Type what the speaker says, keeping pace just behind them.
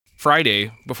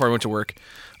Friday before I went to work,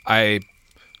 I'm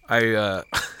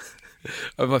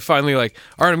finally like,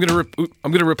 all right,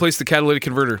 I'm gonna replace the catalytic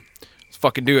converter. Let's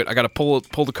fucking do it. I gotta pull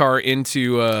the car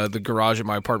into the garage at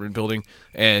my apartment building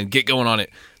and get going on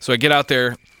it. So I get out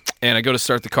there and I go to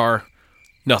start the car.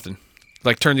 Nothing.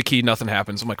 Like turn the key, nothing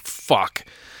happens. I'm like, fuck.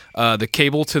 The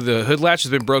cable to the hood latch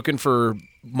has been broken for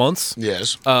months.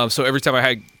 Yes. So every time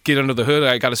I get under the hood,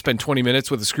 I got to spend 20 minutes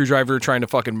with a screwdriver trying to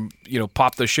fucking,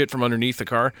 pop the shit from underneath the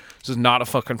car. This is not a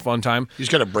fucking fun time. You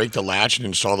just got to break the latch and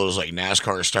install those like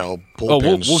NASCAR style pull Oh,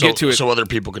 pins we'll get to it. so other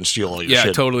people can steal all your shit.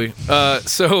 Yeah, totally.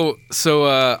 So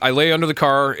I lay under the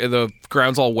car. The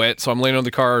ground's all wet, so I'm laying under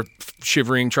the car,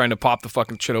 shivering, trying to pop the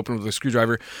fucking shit open with a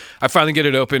screwdriver. I finally get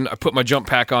it open. I put my jump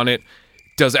pack on it.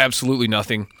 Does absolutely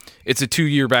nothing. It's a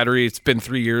 2-year battery. It's been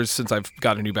 3 years since I've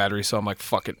got a new battery, so I'm like,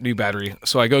 fuck it, new battery.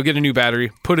 So I go get a new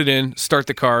battery, put it in, start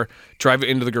the car, drive it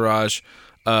into the garage,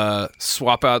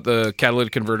 swap out the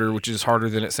catalytic converter, which is harder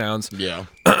than it sounds. Yeah.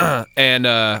 And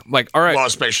like, all right. Well,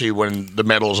 especially when the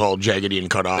metal's all jaggedy and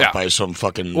cut off by some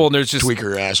fucking there's just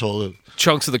tweaker asshole.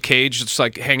 Chunks of the cage just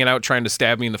like hanging out trying to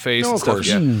stab me in the face. No, and of stuff. course.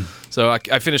 Yeah. So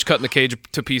I finished cutting the cage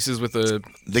to pieces with a...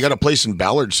 They got a place in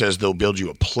Ballard says they'll build you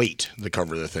a plate to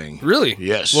cover the thing. Really?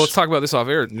 Yes. Well, let's talk about this off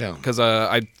air. Yeah. Because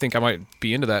I think I might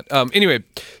be into that. Anyway,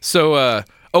 so...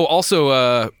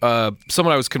 also,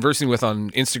 someone I was conversing with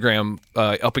on Instagram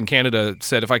up in Canada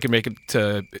said if I could make it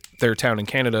to their town in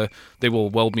Canada, they will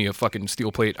weld me a fucking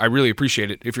steel plate. I really appreciate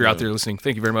it. If you're out there listening,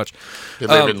 thank you very much. They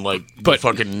live in like the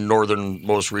fucking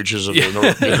northernmost reaches of the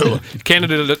north.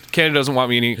 Canada doesn't want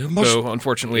me though,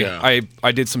 unfortunately. Yeah.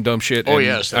 I did some dumb shit. Oh, and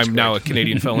yes, that's I'm now a correct.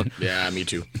 Canadian felon. Yeah, me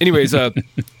too. Anyways,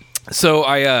 so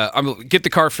I'm get the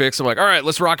car fixed. I'm like, all right,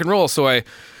 let's rock and roll. So I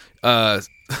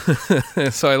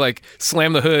like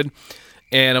slam the hood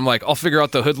and I'm like, I'll figure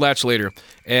out the hood latch later.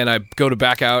 And I go to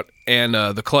back out and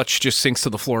the clutch just sinks to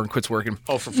the floor and quits working.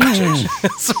 Oh, for fuck's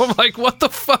sakes. So I'm like, what the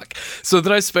fuck? So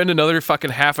then I spend another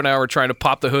fucking half an hour trying to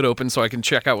pop the hood open so I can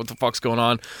check out what the fuck's going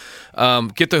on.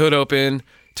 Get the hood open.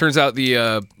 Turns out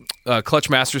the clutch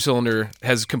master cylinder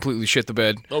has completely shit the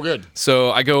bed. Oh, good.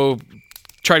 So I go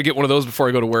try to get one of those before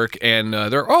I go to work and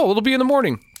they're, it'll be in the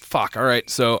morning. Fuck, all right.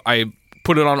 So I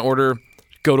put it on order,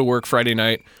 go to work Friday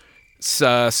night.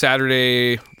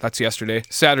 Saturday, that's yesterday.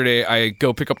 Saturday, I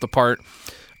go pick up the part.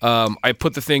 I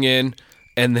put the thing in,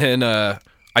 and then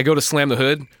I go to slam the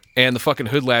hood, and the fucking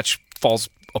hood latch falls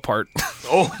apart.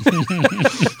 Oh.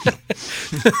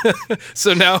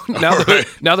 So now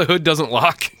the hood doesn't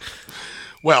lock.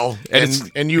 Well,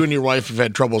 and you and your wife have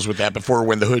had troubles with that before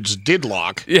when the hoods did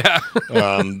lock. Yeah.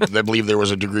 I believe there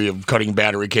was a degree of cutting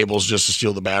battery cables just to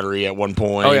steal the battery at one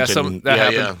point. Oh yeah, that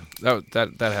happened. Yeah.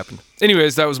 That happened.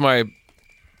 Anyways, that was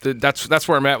that's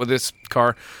where I'm at with this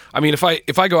car. I mean, if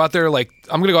I go out there, like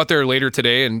I'm gonna go out there later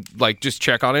today and like just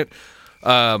check on it.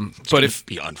 But if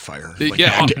be on fire,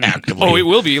 actively. Oh, it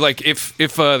will be. Like if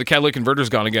the catalytic converter's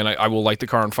gone again, I will light the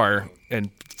car on fire and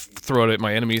throw it at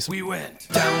my enemies. We went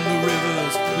down the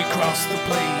rivers, we crossed the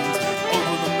plains,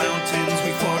 over the mountains,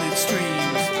 we forded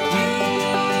streams. We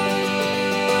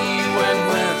went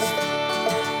west.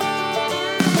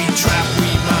 We trapped, we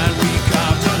mined, we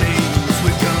carved our names.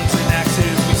 With guns and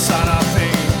axes, we sought our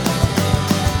fame.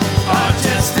 Our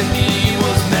destiny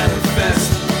was manifest.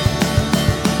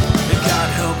 And God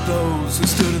help those who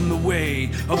stood in the way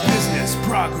of business,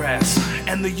 progress,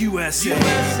 and the USA.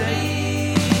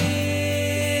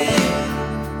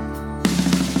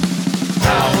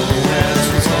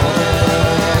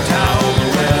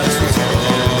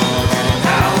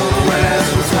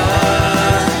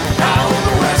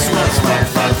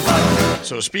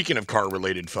 So speaking of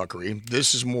car-related fuckery,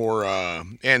 this is more,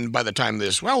 and by the time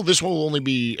this will only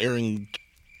be airing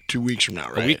 2 weeks from now,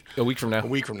 right? A week from now. A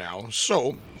week from now.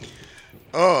 So,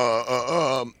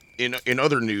 in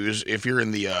other news, if you're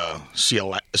in the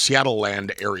Seattle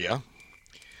land area,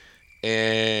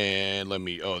 and there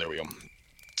we go.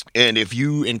 And if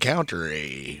you encounter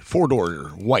a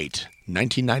 4-door white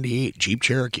 1998 Jeep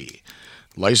Cherokee,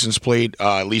 license plate,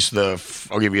 at least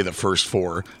I'll give you the first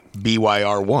 4,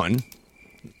 BYR1.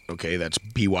 Okay, that's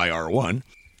BYR1.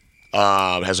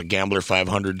 Has a Gambler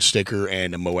 500 sticker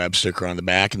and a Moab sticker on the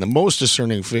back, and the most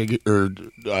discernible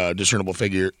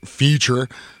feature,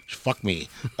 fuck me,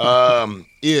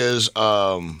 is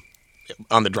on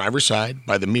the driver's side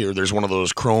by the mirror. There's one of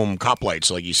those chrome cop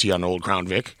lights like you see on old Crown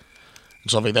Vic and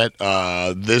stuff like that.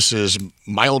 This is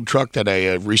my old truck that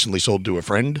I recently sold to a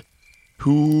friend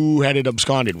who had it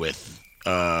absconded with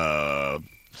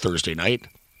Thursday night.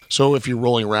 So if you're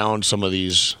rolling around some of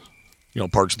these,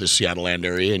 parts of the Seattle land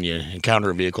area and you encounter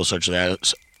a vehicle such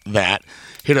as that,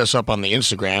 hit us up on the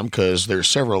Instagram because there's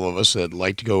several of us that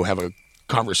like to go have a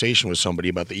conversation with somebody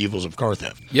about the evils of car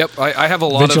theft. Yep, I have a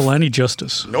lot Vigilante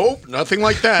justice. Nope, nothing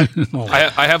like that.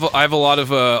 I have a lot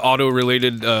of auto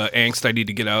related angst I need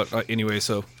to get out anyway.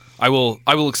 So I will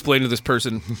explain to this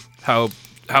person how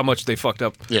much they fucked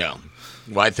up. Yeah.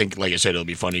 Well, I think, like I said, it'll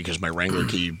be funny because my Wrangler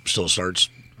key still starts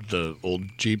the old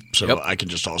Jeep, so Yep. I can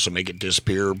just also make it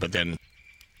disappear. But then,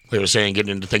 like I was saying,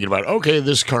 getting into thinking about, okay,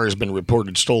 this car has been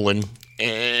reported stolen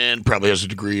and probably has a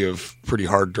degree of pretty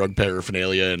hard drug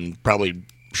paraphernalia and probably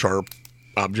sharp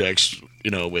objects,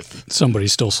 with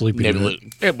Somebody's still sleeping in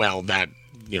it. well, that,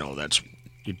 that's,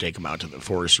 you take them out to the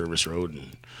Forest Service Road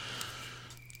and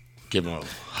give them a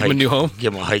hike. a new home?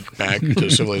 Give them a hike back to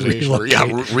civilization. Or,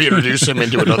 reintroduce them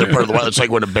into another part of the wild. It's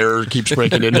like when a bear keeps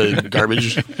breaking into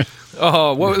garbage.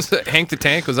 Oh, what was that? Hank the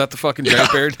Tank? Was that the fucking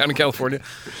giant bear down in California?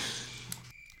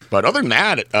 But other than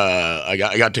that, I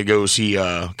got to go see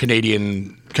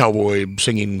Canadian cowboy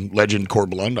singing legend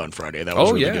Corb Lund on Friday. That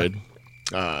was really good.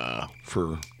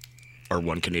 For our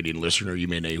one Canadian listener, you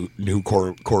may know who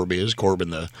Corb is. Corb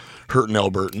and the Hurtin'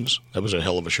 Albertans. That was a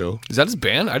hell of a show. Is that his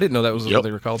band? I didn't know that was what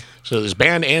they were called. So this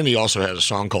band, and he also has a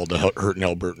song called The Hurtin'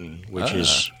 Albertan, which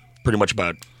is pretty much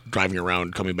about driving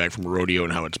around, coming back from a rodeo,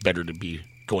 and how it's better to be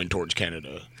going towards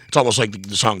Canada. It's almost like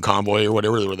the song Convoy or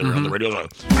whatever, where they're on the radio.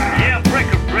 Yeah,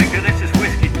 breaker, this is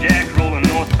Whiskey Jack rolling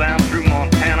northbound through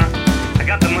Montana. I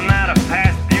got the Monada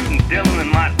Pass, Butte and Dillon in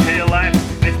my taillight.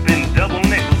 It's been double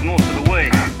nickels most of the way.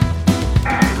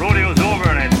 Rodeo's over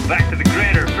and it's back to the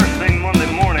grader first thing Monday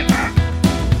morning.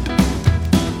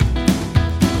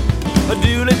 A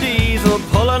dually diesel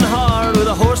pulling hard with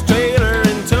a horse trailer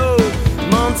in tow.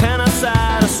 Montana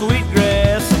side of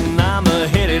Sweetgrass and I'm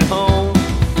headed home.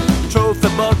 Trophy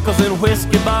buckles and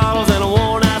whiskey bottles and a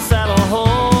worn-out saddle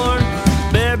horn.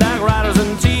 Bareback riders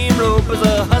and team ropers,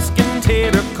 a husking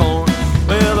tater corn.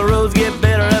 Well, the roads get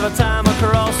better every time I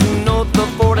cross north of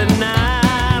 49.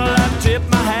 I tip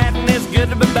my hat and it's good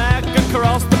to be back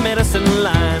across the medicine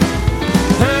line.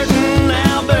 Hurtin'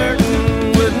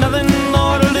 Albertan with nothing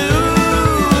more to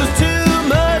lose. Too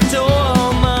much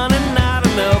oil money, not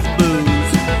enough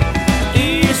booze.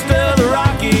 East of the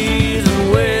Rockies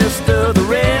and west of the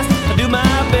rest.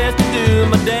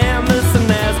 My damnedest, and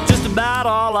that's just about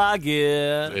all I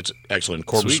get. It's excellent.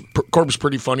 Corb's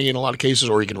pretty funny in a lot of cases,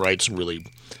 or he can write some really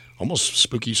almost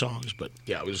spooky songs. But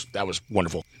yeah, that was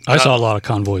wonderful. I saw a lot of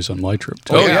convoys on my trip,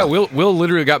 too. Oh, yeah. Will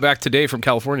literally got back today from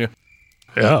California.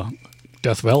 Yeah.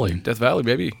 Death Valley. Death Valley,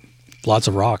 baby. Lots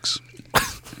of rocks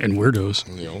and weirdos.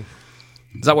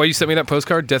 Is that why you sent me that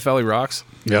postcard? Death Valley Rocks?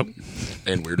 Yep.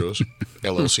 And Weirdos,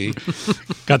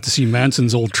 LLC. Got to see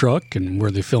Manson's old truck and where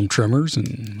they filmed Tremors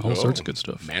and all sorts of good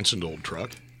stuff. Manson's old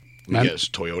truck? Yes,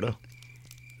 Toyota?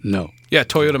 No. Yeah,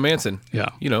 Toyota Manson. Yeah.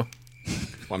 Well,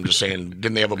 I'm just saying,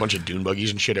 didn't they have a bunch of dune buggies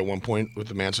and shit at one point with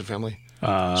the Manson family? So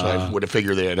I would have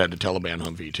figured they had a Taliban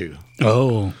Humvee, too.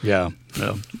 Oh, yeah.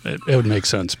 It would make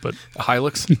sense, but... A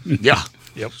Hilux? Yeah.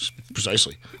 Yep,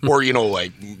 precisely. Or, we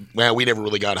never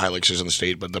really got Hiluxes in the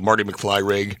state, but the Marty McFly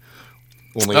rig...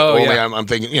 Only I'm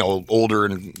thinking, older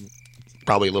and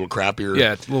probably a little crappier.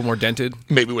 Yeah, it's a little more dented.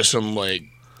 Maybe with some,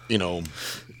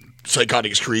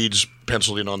 Psychotic Screeds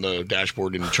penciled in on the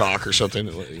dashboard in chalk or something.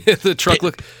 The truck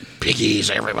look... Piggies,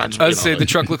 everyone's... I would say the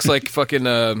truck looks like fucking,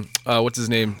 what's his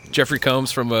name? Jeffrey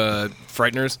Combs from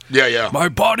Frighteners. Yeah. My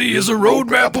body is a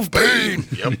roadmap of pain.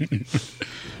 Yep.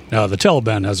 Now, the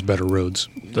Taliban has better roads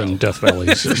than Death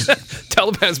Valley's.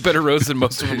 Taliban has better roads than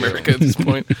most of America at this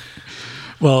point.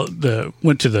 Well,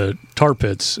 went to the tar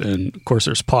pits, and of course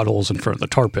there's potholes in front of the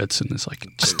tar pits, and it's like,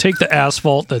 just take the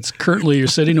asphalt that's currently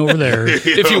sitting over there.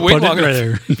 If you wait long enough,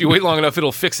 there. if you wait long enough,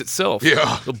 it'll fix itself.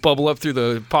 Yeah, it'll bubble up through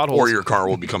the potholes, or your car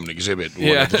will become an exhibit.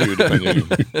 Yeah, depending.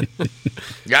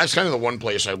 Yeah, it's kind of the one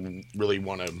place I really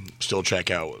want to still check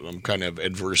out. I'm kind of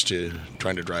adverse to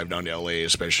trying to drive down to LA,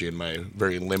 especially in my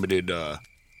very limited.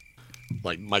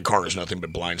 My car is nothing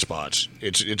but blind spots.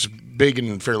 It's big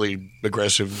and fairly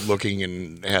aggressive looking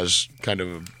and has kind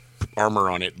of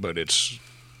armor on it, but it's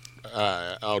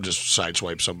I'll just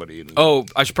sideswipe somebody.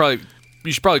 You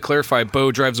should probably clarify.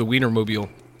 Bo drives a Wienermobile.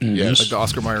 Yes, like the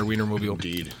Oscar Mayer Wienermobile.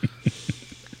 Indeed.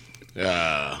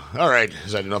 All right,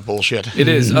 is that enough bullshit? It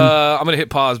is. I'm gonna hit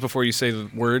pause before you say the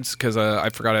words because I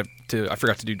forgot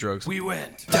to do drugs. We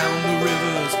went down the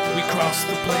rivers, we crossed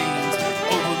the plains,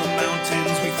 over the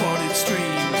mountains, we forded streams.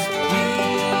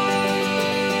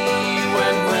 We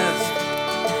went west.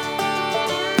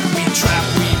 We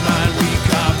trapped, we mined, we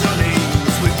carved our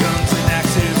names. With guns and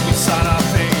axes, we sought our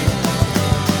fame.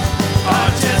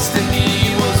 Our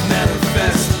destiny was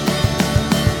manifest.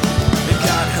 And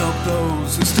God help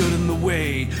those who stood in the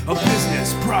way of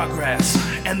business, progress,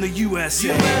 and the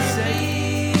USA.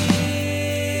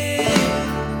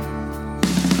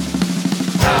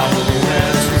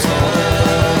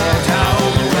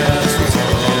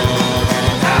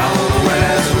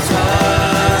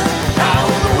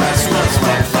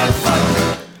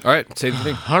 Say the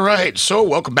thing. All right, so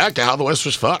welcome back to How the West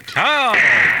Was Fucked. How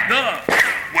the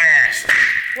West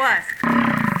What?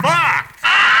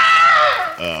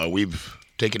 We've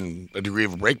taken a degree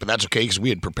of a break, but that's okay because we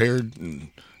had prepared, and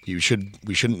we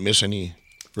shouldn't miss any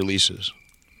releases.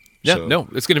 Yeah, So- no,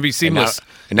 it's going to be And now,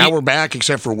 seamless. we're back,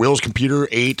 except for Will's computer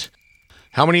 8.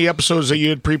 How many episodes that you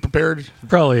had pre-prepared?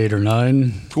 Probably 8 or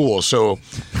 9. Cool. So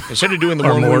instead of doing the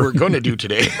Or one we more. were going to do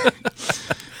today,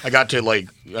 I got to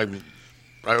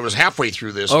I was halfway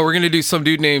through this. Oh, we're going to do some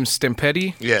dude named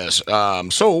Stempetti. Yes.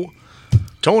 So,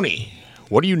 Tony,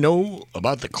 what do you know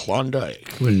about the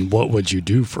Klondike? And what would you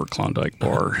do for Klondike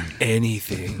Bar?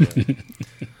 Anything.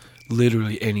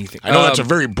 Literally anything. I know that's a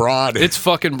very broad. It's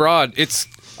fucking broad.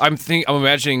 I'm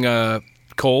imagining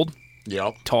cold,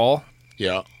 yeah, tall,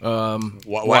 yeah.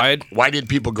 wide. Why did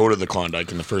people go to the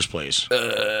Klondike in the first place?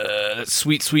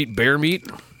 sweet bear meat.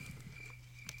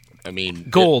 I mean,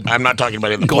 Gold. I'm not talking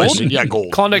about in the Gold? place. Yeah,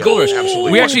 gold. Klondike Yeah, Gold Rush.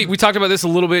 Absolutely. We talked about this a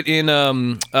little bit in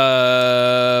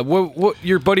what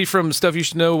your buddy from Stuff You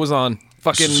Should Know was on.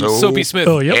 Fucking Soapy Smith.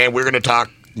 Oh, yep. And we're going to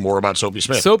talk more about Soapy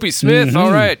Smith. Soapy Smith.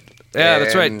 All right. Yeah,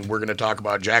 that's right. And we're going to talk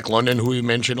about Jack London, who we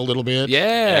mentioned a little bit.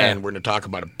 Yeah. And we're going to talk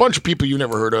about a bunch of people you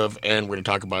never heard of, and we're going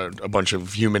to talk about a bunch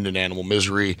of human and animal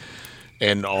misery,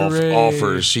 and all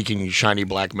for seeking shiny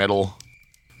black metal.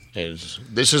 This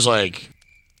is like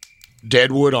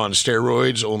Deadwood on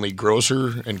steroids, only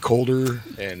grosser and colder,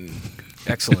 and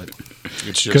Excellent.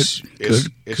 it's just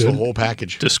it's the whole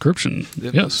package. Description.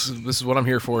 Yes. This is what I'm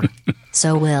here for.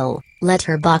 So Will, let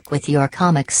her buck with your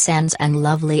Comic Sans and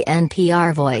lovely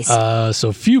NPR voice. So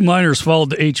a few miners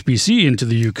followed the HBC into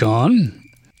the Yukon.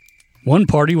 One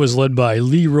party was led by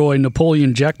Leroy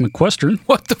Napoleon Jack McQuestern,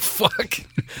 What the fuck?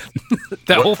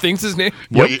 That whole thing's his name?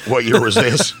 What year was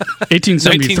this?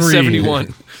 1873.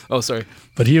 1971. Oh, sorry.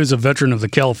 But he was a veteran of the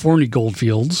California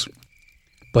goldfields.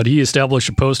 But he established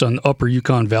a post on the Upper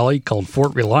Yukon Valley called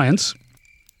Fort Reliance.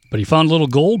 But he found little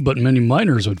gold, but many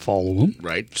miners would follow him.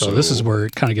 Right. So this is where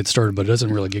it kind of gets started, but it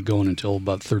doesn't really get going until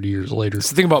about 30 years later. The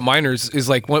thing about miners is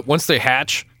like once they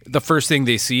hatch, the first thing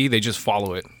they see, they just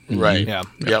follow it. Right. Yeah.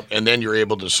 Yep. And then you're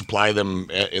able to supply them,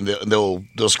 and they'll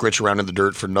scritch around in the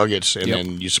dirt for nuggets, and Yep.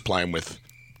 then you supply them with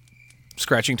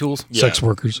Scratching tools. Sex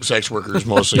workers. sex workers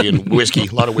mostly, and whiskey,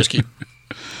 a lot of whiskey.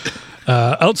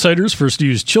 Outsiders first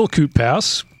used Chilkoot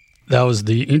Pass. That was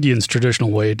the Indians'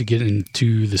 traditional way to get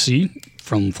into the sea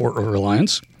from Fort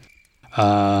Reliance.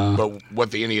 But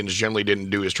what the Indians generally didn't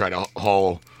do is try to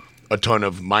haul a ton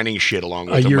of mining shit along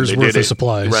with A them. when year's they worth did of it.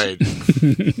 supplies. Right.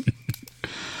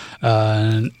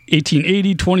 In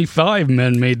 1880, 25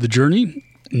 men made the journey,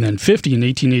 and then 50 in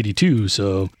 1882.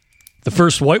 So the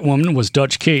first white woman was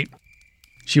Dutch Kate.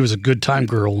 She was a good time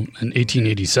girl in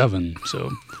 1887.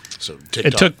 So So it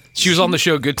TikTok. took. She was on the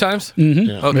show Good Times?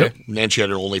 Yeah. Okay. Yep. And then she had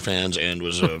an OnlyFans and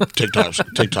was a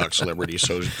TikTok celebrity.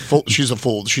 So she's the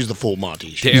full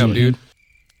Monty. Damn, dude.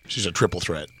 She's a triple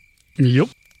threat. Yep.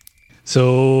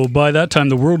 So by that time,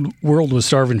 the world was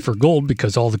starving for gold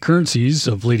because all the currencies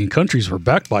of leading countries were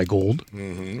backed by gold.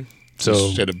 Mm-hmm. So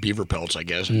Instead of beaver pelts, I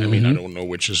guess. I mean, I don't know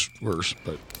which is worse,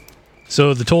 but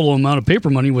So the total amount of paper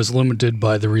money was limited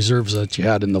by the reserves that you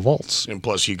had in the vaults. and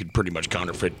plus you could pretty much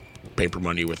counterfeit paper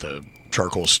money with a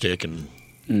charcoal stick and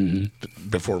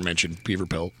before mentioned beaver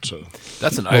pelt. So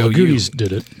That's an Well, IOU. the Goonies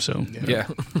did it. So Yeah.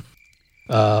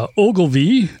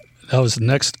 Ogilvie, that was the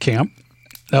next camp.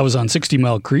 That was on 60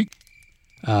 Mile Creek.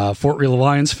 Fort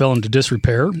Reliance fell into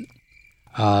disrepair.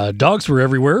 Dogs were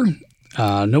everywhere.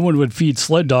 No one would feed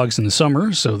sled dogs in the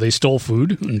summer, so they stole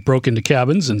food and broke into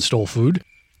cabins and stole food.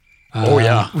 oh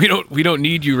yeah. We don't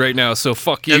need you right now, so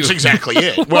fuck you. That's exactly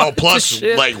it. Well, plus,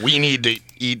 shit? like, we need to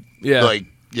eat. Yeah. Like,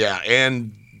 yeah.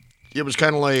 And it was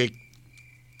kind of like,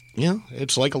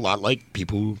 it's like a lot like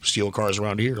people who steal cars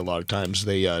around here. A lot of times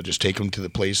they just take them to the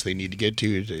place they need to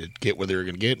get where they're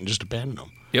going to get and just abandon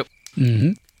them. Yep.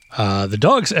 The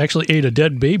dogs actually ate a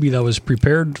dead baby that was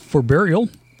prepared for burial,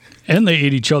 and they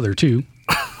ate each other too.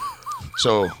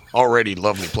 So, already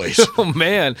lovely place. Oh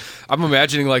man, I'm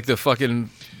imagining like the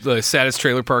saddest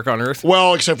trailer park on earth.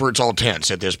 Well, except for it's all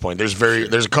tents at this point. There's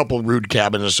a couple rude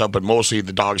cabins and stuff, but mostly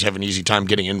the dogs have an easy time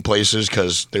getting in places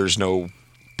because there's no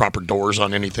proper doors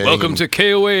on anything. Welcome to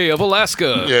KOA of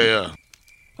Alaska.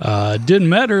 Yeah. Didn't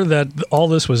matter that all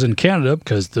this was in Canada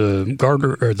because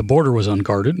the border was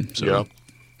unguarded. So. Yeah.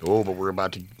 Oh, but we're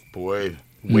about to, wait,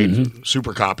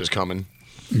 Super Cop is coming.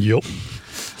 Yep.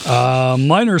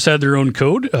 Miners had their own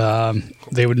code.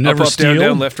 They would never Up, up, steal.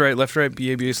 down, left, right,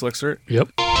 BABA select start. Yep.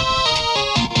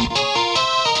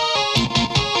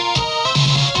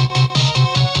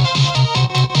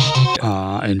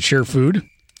 And share food.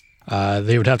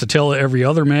 They would have to tell every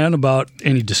other man about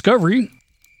any discovery,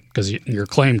 because your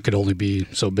claim could only be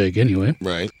so big anyway.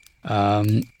 Right.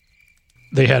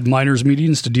 They had miners'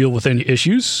 meetings to deal with any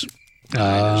issues.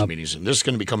 Miners meetings, and this is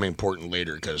going to become important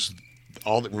later because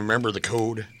remember the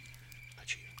code.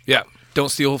 Yeah. Don't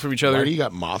steal from each Why other. do you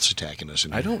got moths attacking us?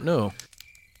 In I here? don't know.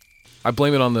 I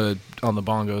blame it on the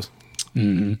bongos.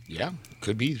 Yeah,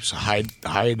 could be. So hide. If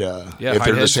hide they're the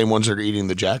heads. same ones that are eating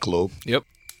the jackalope. Yep.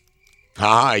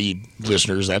 Ha, you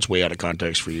listeners, that's way out of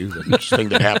context for you. That's the thing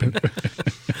that happened.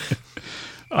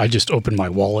 I just opened my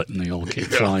wallet and they all came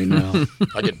flying now.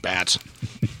 I get bats.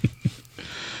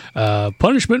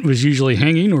 Punishment was usually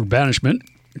hanging or banishment.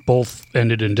 Both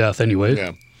ended in death anyway.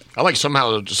 Yeah. I like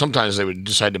sometimes they would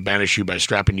decide to banish you by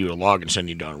strapping you to a log and send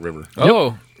you down a river.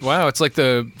 Oh, wow. It's like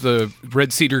the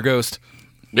Red Cedar Ghost.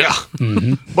 Yeah.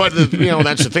 But,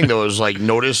 that's the thing, though, is like,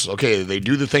 notice, okay, they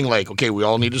do the thing like, okay, we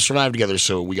all need to survive together,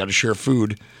 so we got to share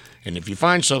food. And if you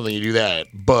find something, you do that.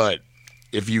 But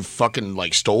if you fucking,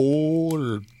 like, stole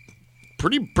or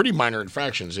pretty minor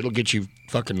infractions, it'll get you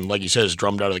fucking, like he says,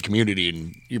 drummed out of the community,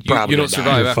 and you're probably You don't gonna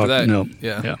survive die. after that. No.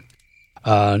 Yeah.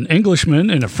 An Englishman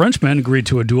and a Frenchman agreed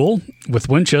to a duel with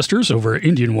Winchesters over an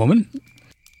Indian woman.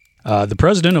 The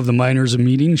president of the miners'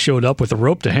 meeting showed up with a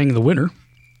rope to hang the winner.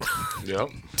 Yep.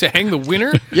 To hang the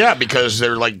winner? Yeah, because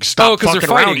they're like, stop 'cause they're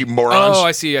fucking around, fighting. you morons. Oh,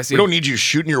 I see. We don't need you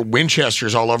shooting your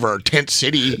Winchesters all over our tent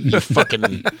city. You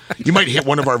fucking, you might hit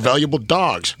one of our valuable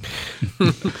dogs.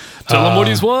 Tell him what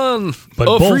he's won. but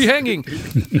Oh, both- free hanging.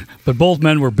 But both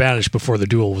men were banished before the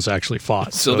duel was actually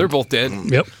fought. So they're both dead.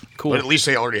 Yep. Cool. But at least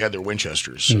they already had their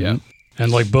Winchesters. Yeah.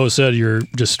 And like Bo said, you're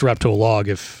just strapped to a log.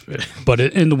 But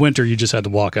in the winter, you just had to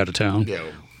walk out of town. Yeah.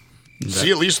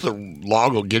 See, at least the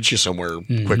log will get you somewhere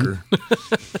quicker.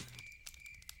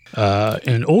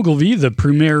 In Ogilvy, the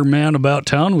premier man about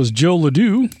town was Joe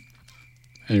Ledoux.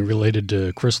 And he related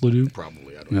to Chris Ledoux?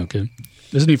 Probably, I don't know. Okay.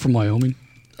 Isn't he from Wyoming?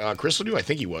 Chris Ledoux, I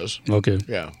think he was. Okay.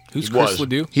 Yeah. Who's he Chris was.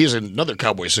 Ledoux? He's another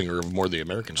cowboy singer of more the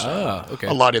American style. Ah, okay.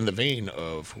 A lot in the vein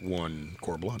of one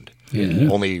Cor Blund.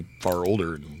 Only far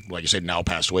older, and like I said, now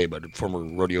passed away, but former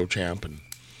rodeo champ. And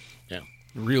yeah.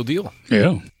 Real deal.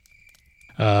 Yeah.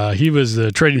 He was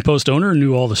the trading post owner,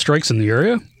 knew all the strikes in the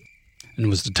area, and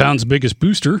was the town's biggest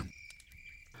booster.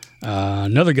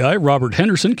 Another guy, Robert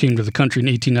Henderson, came to the country in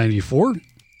 1894.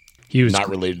 He was Not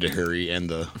related to Harry and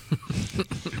the.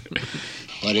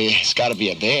 But it's got to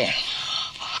be a bear.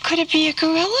 Could it be a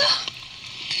gorilla?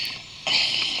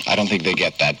 I don't think they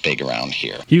get that big around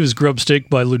here. He was grub staked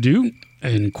by Ledoux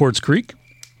in Quartz Creek,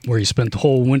 where he spent the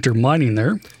whole winter mining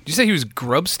there. Did you say he was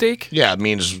grub steak? Yeah, it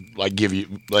means like give you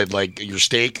like your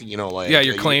stake, like Yeah,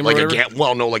 your claim like or a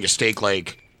whatever? like a stake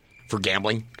like for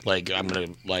gambling. Like I'm gonna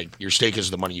like your stake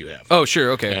is the money you have. Oh,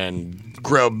 sure. Okay. And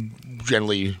grub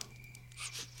generally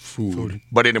food,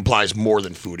 but it implies more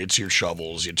than food. It's your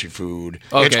shovels, it's your food,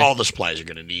 it's Okay. all the supplies you're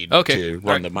gonna need Okay. to run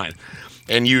Alright. the mine.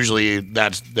 And usually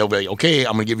they'll be like, okay,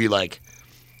 I'm gonna give you like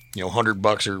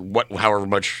 $100 or however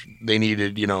much they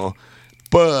needed,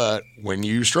 But when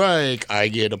you strike, I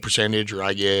get a percentage, or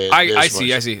I get. I this see.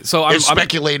 much. I see. So I'm It's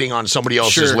speculating on somebody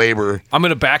else's Sure. labor. I'm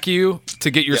gonna back you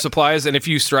to get your supplies, and if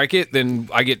you strike it, then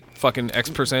I get fucking X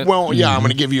percent. Well, yeah, I'm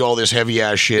going to give you all this heavy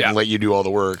ass shit Yeah. and let you do all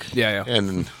the work. Yeah.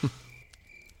 And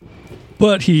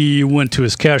But he went to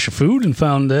his cache of food and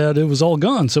found that it was all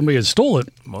gone. Somebody had stole it.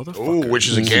 which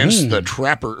is against the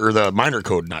trapper or the miner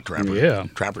code, not trapper. Yeah.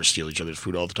 Trappers steal each other's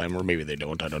food all the time, or maybe they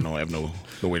don't. I don't know. I have no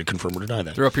way to confirm or deny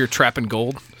that. They're up here trapping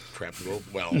gold.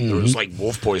 Well, there was like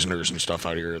wolf poisoners and stuff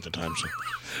out here at the time. So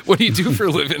What do you do for a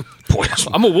living?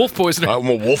 poison. I'm a wolf poisoner. I'm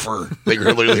a wolfer. They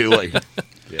literally like.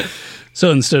 Yeah.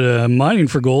 So instead of mining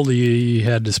for gold, he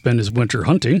had to spend his winter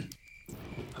hunting.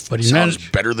 But he Sounds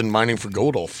managed. better than mining for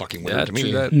gold all fucking winter Yeah, to true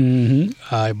me.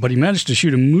 that. But he managed to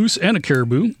shoot a moose and a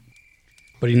caribou.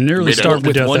 But he nearly Made it starved to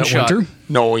with death one that shot. winter.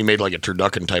 No, he made like a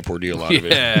turducken type ordeal out of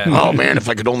it. Yeah. Oh man, if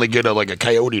I could only get a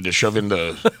coyote to shove in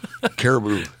the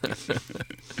caribou.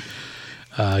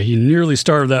 He nearly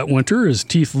starved that winter. His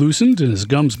teeth loosened and his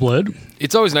gums bled.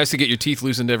 It's always nice to get your teeth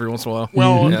loosened every once in a while.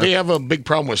 Well, Yeah. they have a big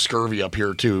problem with scurvy up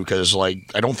here too, because I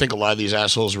don't think a lot of these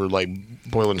assholes were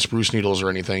boiling spruce needles or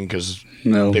anything, because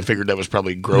No. they figured that was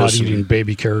probably Not gross. and- eating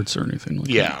baby carrots or anything like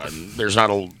that. yeah, and there's not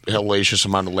a hellacious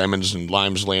amount of lemons and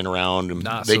limes laying around, and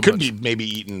Not they so could much. be maybe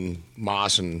eating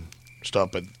moss and stuff,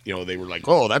 but they were like,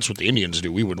 oh, that's what the Indians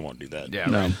do. We wouldn't want to do that. Yeah.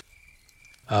 No.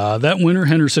 That winter,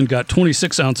 Henderson got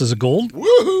 26 ounces of gold,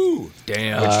 Woohoo!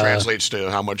 Damn. Which translates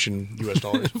to how much in U.S.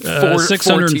 dollars?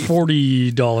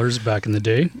 $640 back in the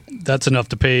day. That's enough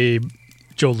to pay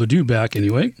Joe Ledoux back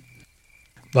anyway.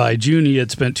 By June, he had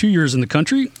spent 2 years in the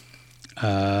country.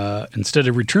 Instead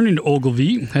of returning to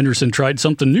Ogilvy, Henderson tried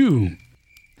something new.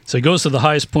 So he goes to the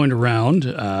highest point around,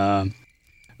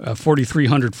 a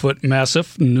 4,300-foot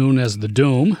massif known as the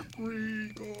Dome.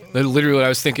 That's literally what I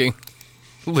was thinking.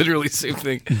 Literally same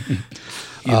thing.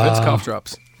 That's cough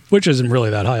drops. Which isn't really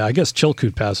that high. I guess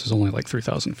Chilkoot Pass is only like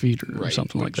 3,000 feet or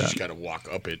something like You that. just got to walk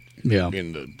up it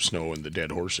in the snow and the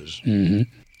dead horses.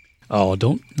 Oh,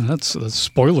 don't. That's a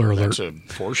spoiler alert. That's a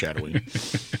foreshadowing.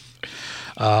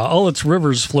 All its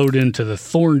rivers flowed into the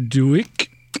Thorndyke,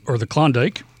 or the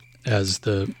Klondike,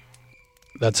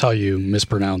 that's how you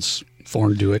mispronounce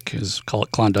Thorndyke, is call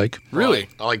it Klondike. Really?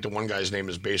 I like the one guy's name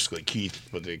is basically Keith,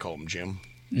 but they call him Jim.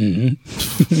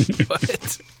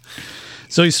 What?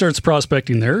 So he starts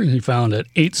prospecting there, and he found an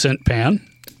 8-cent pan.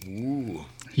 Ooh.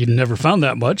 He'd never found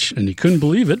that much, and he couldn't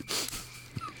believe it.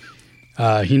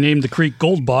 He named the creek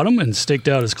Gold Bottom and staked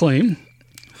out his claim.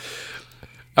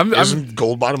 Isn't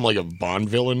Gold Bottom like a Bond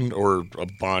villain or a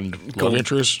Bond love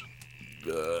interest?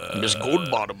 Miss Gold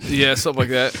Bottom. Yeah, something like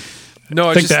that. No,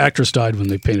 I think the actress died when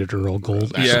they painted her all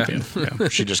gold. Yeah.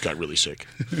 She just got really sick.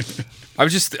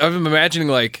 I'm imagining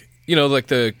like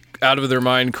the out of their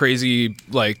mind crazy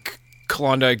like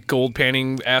Klondike gold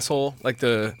panning asshole, like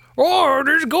there's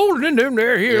gold in them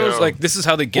there heroes. Yeah. Like this is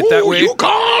how they get that way.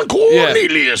 Yukon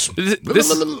Cornelius.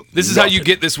 This is how you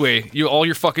get this way. All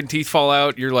your fucking teeth fall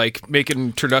out. You're like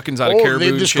making turduckens out of caribou. They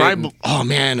and describe. shit. Oh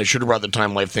man, I should have brought the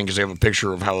Time Life thing because they have a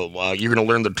picture of how you're going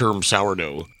to learn the term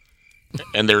sourdough.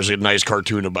 And there's a nice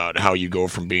cartoon about how you go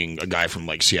from being a guy from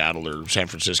like Seattle or San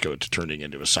Francisco to turning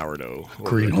into a sourdough.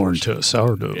 Greenhorn to a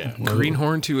sourdough. Yeah.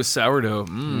 Greenhorn to a sourdough.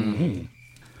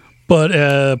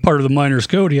 But part of the miner's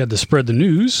code, he had to spread the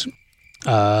news.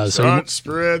 So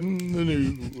spreading the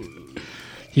news.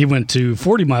 he went to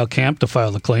 40 Mile Camp to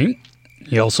file the claim.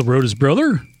 He also wrote his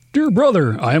brother, "Dear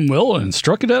brother, I am well and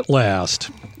struck it at last."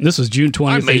 This was June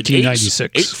 20th, I made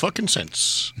 1896. 8 fucking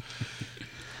cents.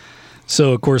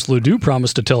 So, of course, Ledoux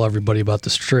promised to tell everybody about the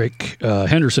streak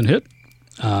Henderson hit.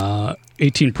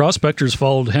 18 prospectors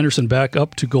followed Henderson back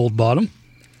up to Gold Bottom.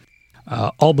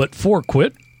 All but 4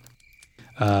 quit.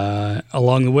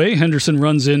 Along the way, Henderson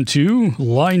runs into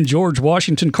Lying George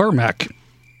Washington Carmack.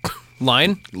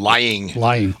 Lying?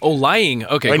 Lying. Oh, lying.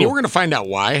 Okay, And cool. we're going to find out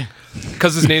why.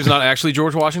 Because his name's not actually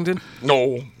George Washington?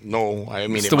 No. I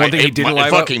mean, It's the one thing he didn't lie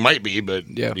about? He might be, but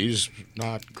Yeah. he's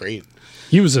not great.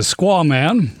 He was a squaw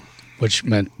man, which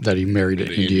meant that he married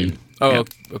an Indian. Oh,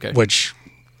 okay. Which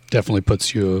definitely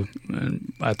puts you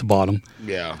at the bottom.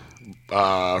 Yeah.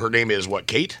 Her name is what,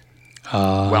 Kate?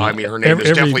 Well, I mean, her name is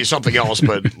definitely something else,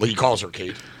 but he calls her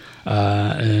Kate.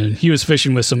 And he was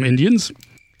fishing with some Indians.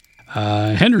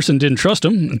 Henderson didn't trust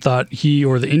him and thought he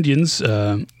or the Indians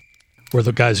were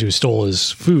the guys who stole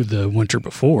his food the winter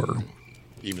before.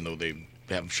 Even though they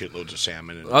have shitloads of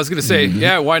salmon. And, I was going to say,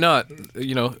 yeah, why not?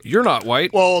 You're not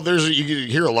white. well, you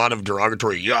hear a lot of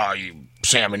derogatory, you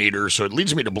salmon eater, so it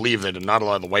leads me to believe that not a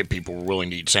lot of the white people were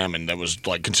willing to eat salmon that was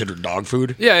like considered dog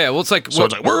food. Yeah. Well, it's like... So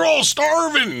it's like, we're all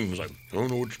starving. It's like, I don't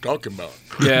know what you're talking about.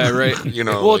 Yeah, right.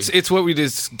 Well, Well, it's what we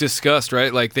just discussed,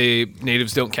 right? Like,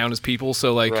 natives don't count as people,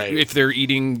 so, like, Right. if they're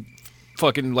eating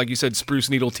fucking, like you said, spruce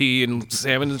needle tea and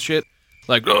salmon and shit,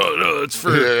 like, oh, no, it's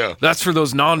for... Yeah. That's for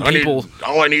those non-people.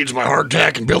 All I need is my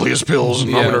hardtack and bilious pills,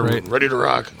 and Yeah, I'm right. ready to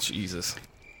rock. Jesus.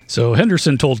 So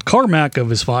Henderson told Carmack of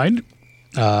his find.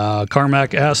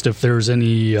 Carmack asked if there's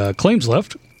any claims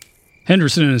left.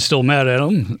 Henderson is still mad at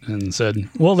him and said,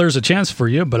 "Well, there's a chance for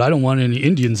you, but I don't want any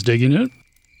Indians digging it."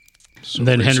 And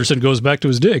then Henderson goes back to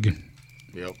his dig.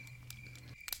 Yep.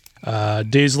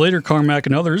 Days later, Carmack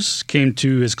and others came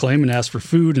to his claim and asked for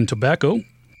food and tobacco.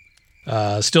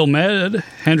 Still mad,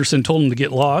 Henderson told him to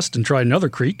get lost and try another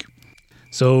creek.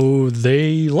 So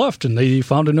they left and they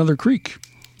found another creek.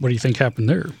 What do you think happened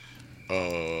there?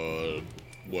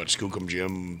 What, Skookum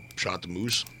Jim shot the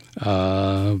moose?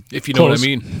 If you know Close. what I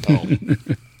mean.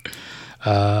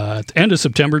 Oh, At the end of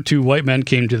September, 2 white men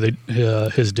came to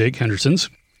his dig, Henderson's.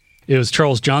 It was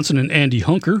Charles Johnson and Andy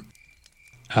Hunker.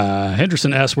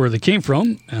 Henderson asked where they came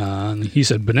from. He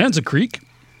said Bonanza Creek.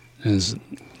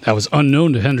 That was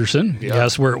unknown to Henderson. He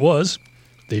asked where it was.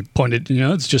 They pointed,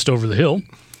 it's just over the hill.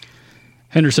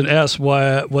 Henderson asked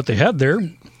what they had there.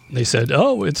 They said,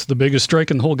 "Oh, it's the biggest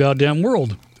strike in the whole goddamn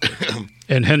world."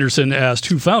 And Henderson asked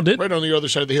who found it. right on the other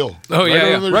side of the hill. Oh,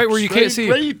 yeah, on the- right where you can't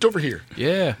see. Right over here.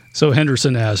 Yeah. So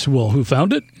Henderson asked, "Well, who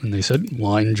found it?" And they said,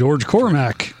 "Lying George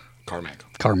Carmack."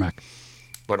 Carmack.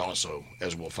 But also,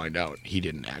 as we'll find out, he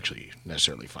didn't actually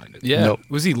necessarily find it. Yeah. Nope.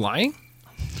 Was he lying?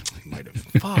 He might have.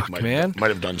 Fuck, man. Might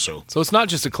have done so. So it's not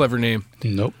just a clever name.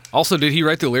 Nope. Also, did he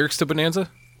write the lyrics to Bonanza?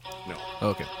 No.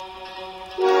 Okay.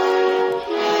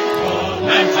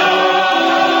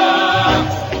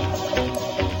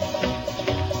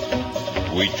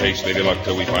 we chased Lady Luck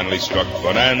till we finally struck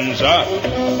Bonanza.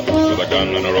 With a gun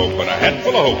and a rope and a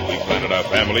handful of hope, we planted our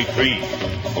family tree.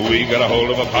 We got a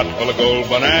hold of a pot full of gold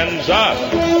Bonanza.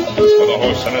 With a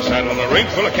horse and a saddle and a ring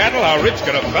full of cattle, how rich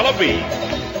could a fella be?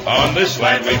 On this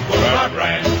land we put our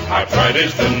brand, our pride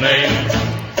is the name.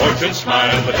 Fortune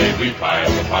smiled the day we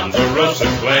piled the Ponderosa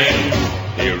claim.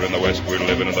 Here in the West we're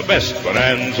living in the best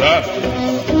Bonanza.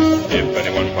 If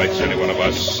anyone fights any one of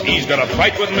us, he's gonna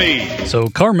fight with me. So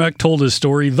Carmack told his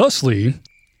story thusly.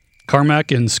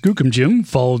 Carmack and Skookum Jim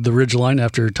followed the ridgeline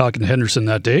after talking to Henderson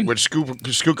that day. Which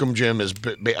Skookum Jim is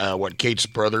Kate's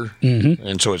brother,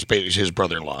 and so it's his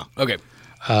brother-in-law. Okay.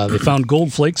 They found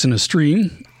gold flakes in a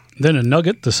stream, then a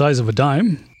nugget the size of a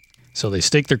dime. So they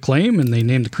staked their claim, and they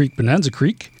named the creek Bonanza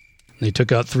Creek. They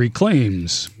took out 3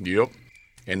 claims. Yep.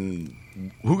 And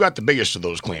who got the biggest of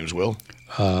those claims, Will?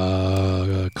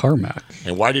 Carmack.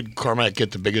 And why did Carmack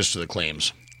get the biggest of the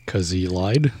claims? Because he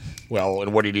lied. Well,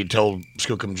 and what did he tell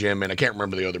Skookum Jim? And I can't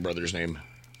remember the other brother's name.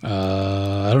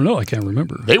 I don't know. I can't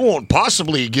remember. They won't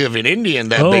possibly give an Indian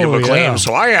that big of a claim,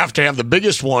 so I have to have the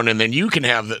biggest one, and then you can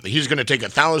have he's going to take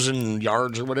 1,000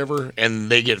 yards or whatever, and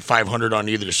they get 500 on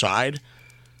either side.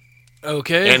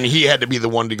 Okay. And he had to be the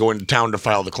one to go into town to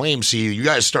file the claim. See, you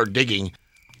guys start digging.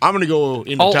 I'm going to go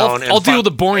into town. I'll deal with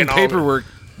the boring paperwork.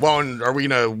 Well, and are we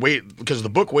going to wait? Because the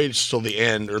book waits till the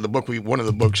end, or one of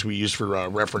the books we use for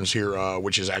reference here,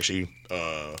 which is actually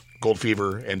Gold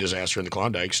Fever and Disaster in the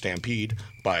Klondike, Stampede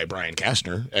by Brian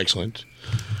Kastner. Excellent.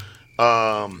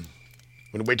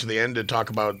 I'm going to wait till the end to talk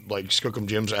about like Skookum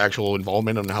Jim's actual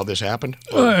involvement and how this happened.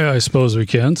 I suppose we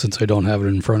can, since I don't have it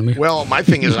in front of me. Well, my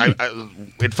thing is,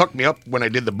 it fucked me up when I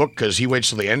did the book because he waits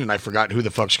till the end, and I forgot who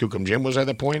the fuck Skookum Jim was at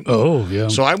that point. Oh, yeah.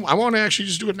 So I want to actually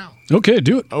just do it now. Okay,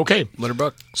 do it. Okay. Let her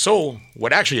buck. So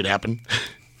what actually had happened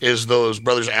is those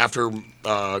brothers, after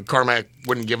Carmack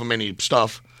wouldn't give them any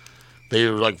stuff, they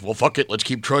were like, well, fuck it, let's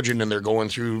keep trudging, and they're going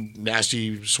through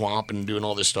nasty swamp and doing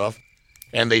all this stuff,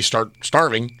 and they start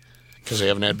starving because they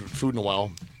haven't had food in a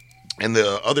while. And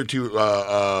the other two,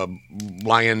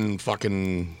 Lion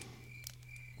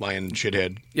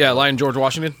shithead. Yeah, Lion George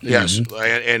Washington. Yes,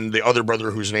 and the other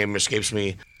brother whose name escapes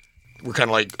me, were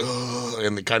kind of like, ugh,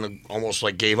 and they kind of almost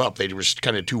like gave up. They were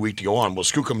kind of too weak to go on. Well,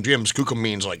 Skookum Skookum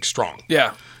means like strong.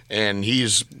 Yeah. And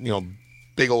he's,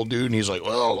 big old dude, and he's like,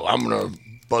 well, I'm going to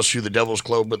bust through the Devil's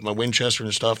Club with my Winchester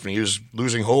and stuff, and he was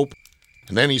losing hope.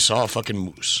 And then he saw a fucking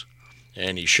moose.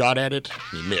 And he shot at it,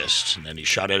 and he missed. And then he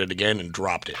shot at it again and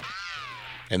dropped it.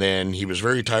 And then he was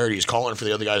very tired. He's calling for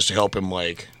the other guys to help him,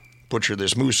 like, butcher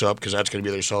this moose up, because that's going to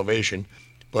be their salvation.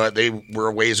 But they were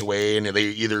a ways away, and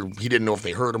he didn't know if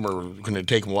they heard him or going to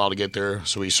take him a while to get there.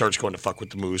 So he starts going to fuck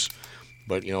with the moose.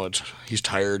 But, he's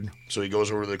tired. So he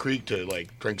goes over to the creek to,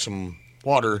 like, drink some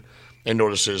water and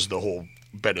notices the whole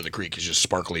bed of the creek is just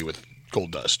sparkly with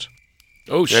gold dust.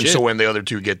 Oh, shit. And so when the other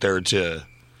two get there to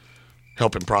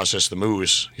help him process the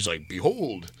moose, he's like,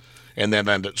 behold. And then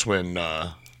that's when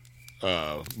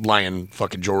Lion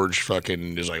fucking George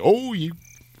fucking is like,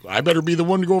 I better be the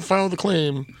one to go file the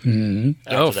claim. Mm-hmm.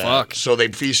 Oh, fuck. So they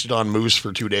feasted on moose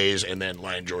for 2 days, and then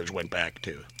Lion George went back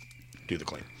to do the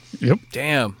claim. Yep.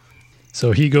 Damn.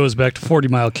 So he goes back to 40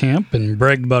 Mile Camp and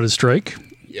bragged about his strike.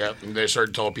 Yeah, and they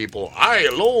started telling people, I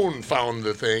alone found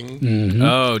the thing. Mm-hmm.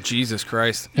 Oh, Jesus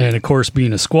Christ. And, of course,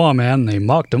 being a squaw man, they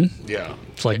mocked him. Yeah.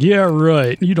 It's like, yeah,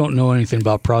 right. You don't know anything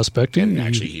about prospecting. And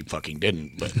actually, he fucking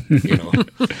didn't, but,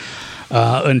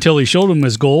 until he showed him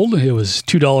his gold, it was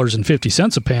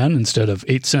 $2.50 a pan instead of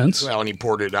 8 cents. Well, and he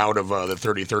poured it out of the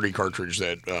 30-30 cartridge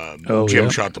that Jim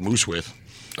shot the moose with.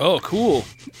 Oh, cool.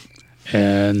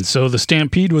 And so the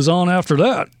stampede was on after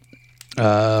that.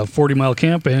 40 Mile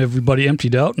Camp, everybody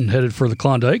emptied out and headed for the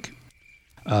Klondike.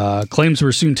 Claims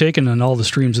were soon taken on all the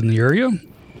streams in the area.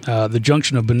 The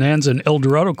junction of Bonanza and El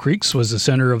Dorado Creeks was the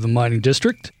center of the mining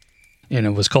district, and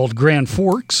it was called Grand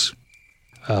Forks.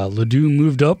 Ledoux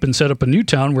moved up and set up a new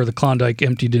town where the Klondike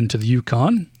emptied into the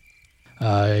Yukon.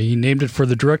 He named it for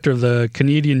the director of the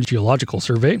Canadian Geological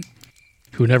Survey,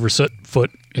 who never set foot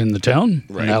in the town,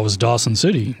 Right. and that was Dawson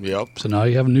City. Yep. So now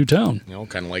you have a new town.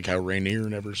 Kind of like how Rainier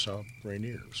never saw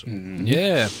Rainier. So.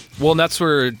 Yeah. Well, and that's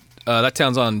where that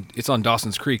town's on. It's on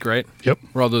Dawson's Creek, right? Yep.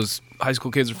 Where all those high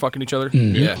school kids are fucking each other.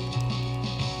 Mhm.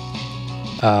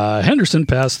 Yeah. Henderson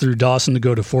passed through Dawson to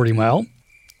go to 40 Mile.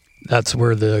 That's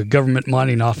where the government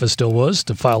mining office still was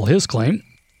to file his claim.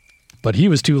 But he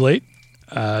was too late.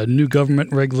 New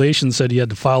government regulations said he had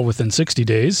to file within 60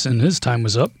 days, and his time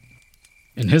was up.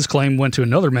 And his claim went to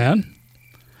another man.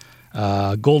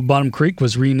 Gold Bottom Creek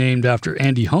was renamed after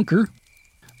Andy Hunker,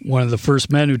 one of the first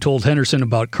men who told Henderson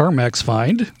about Carmack's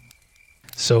find.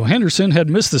 So Henderson had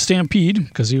missed the stampede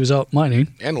because he was out mining.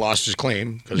 And lost his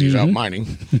claim because he's out mining.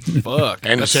 Fuck.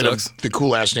 And that instead sucks. of the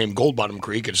cool ass name Gold Bottom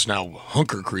Creek, it's now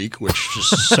Hunker Creek, which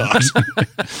just sucks.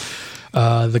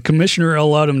 The commissioner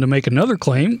allowed him to make another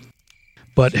claim,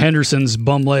 but Henderson's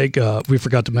bum leg, we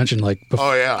forgot to mention,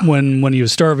 Oh, yeah. when he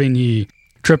was starving, he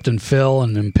tripped and fell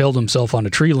and impaled himself on a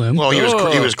tree limb. Well, he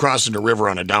was crossing the river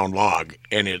on a down log,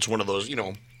 and it's one of those,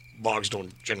 logs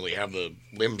don't generally have the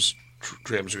limbs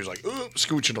trimmed, so he was like,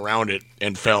 scooching around it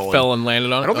and fell. And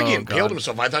landed on it? I don't think he Oh, impaled God.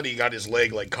 himself. I thought he got his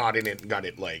leg caught in it and got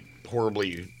it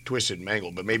horribly twisted and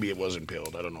mangled, but maybe it was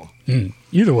impaled. I don't know.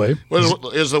 Either way.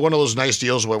 Is it one of those nice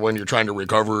deals where when you're trying to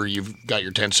recover, you've got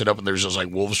your tent set up and there's just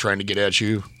wolves trying to get at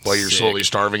you while you're Sick. slowly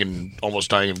starving and almost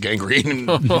dying of gangrene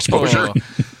and exposure?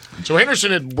 So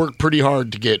Henderson had worked pretty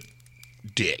hard to get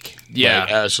Dick. Yeah.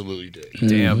 Absolutely Dick.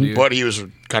 Damn, dude. But he was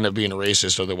kind of being a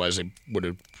racist, otherwise they would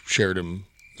have shared him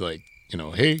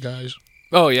hey guys.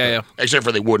 Oh, yeah. Except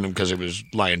for they wouldn't have because it was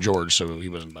Lion George, so he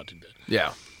wasn't about to do that.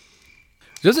 Yeah.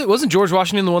 Wasn't George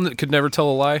Washington the one that could never tell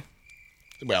a lie?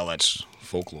 Well, that's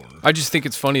folklore. I just think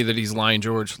it's funny that he's Lion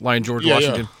George Yeah,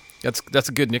 Washington. That's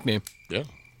a good nickname. Yeah.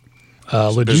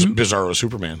 Ledoux, Bizarro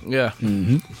Superman. Yeah.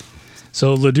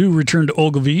 So Ledoux returned to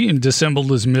Ogilvie and disassembled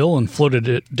his mill and floated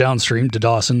it downstream to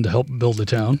Dawson to help build the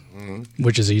town,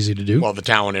 which is easy to do. Well, the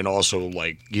town, and also,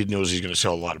 he knows he's going to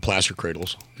sell a lot of plaster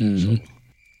cradles.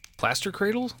 Plaster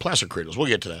cradles? Plaster cradles. We'll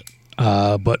get to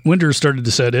that. But winter started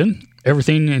to set in.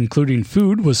 Everything, including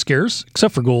food, was scarce,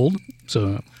 except for gold.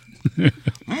 So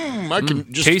I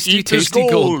can just Tasty eat this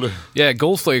gold. gold. Yeah,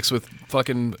 gold flakes with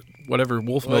fucking whatever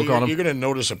wolf milk on them. You're going to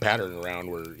notice a pattern around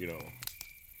where,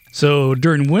 So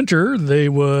during winter, they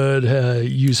would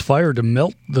use fire to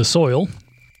melt the soil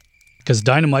because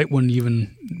dynamite wouldn't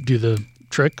even do the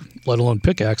trick, let alone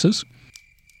pickaxes.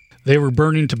 They were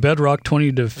burning to bedrock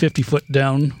 20 to 50 foot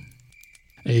down.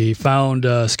 They found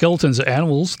skeletons of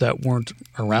animals that weren't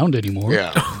around anymore.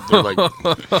 Yeah. They're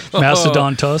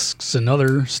Mastodon tusks and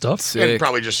other stuff. and Sick.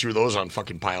 probably just threw those on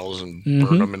fucking piles and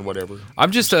burned them and whatever. I'm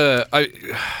just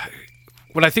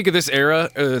when I think of this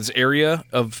area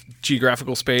of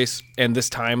geographical space and this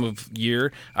time of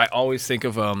year, I always think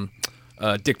of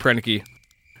Dick Prenneke.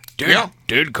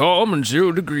 Dead calm and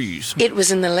 0 degrees. It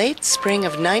was in the late spring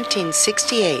of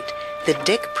 1968 that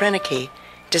Dick Prenneke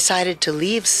decided to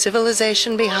leave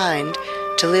civilization behind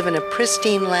to live in a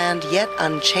pristine land yet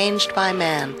unchanged by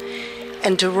man,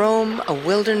 and to roam a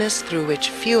wilderness through which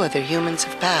few other humans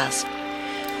have passed.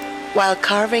 While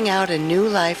carving out a new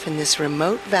life in this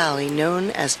remote valley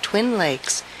known as Twin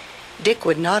Lakes, Dick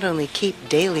would not only keep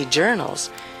daily journals,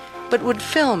 but would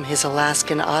film his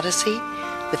Alaskan odyssey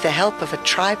with the help of a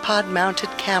tripod-mounted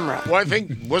camera. Well, I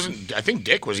think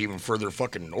Dick was even further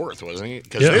fucking north, wasn't he?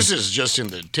 Because Yeah. this is just in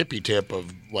the tippy tip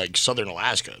of southern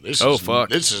Alaska. Fuck.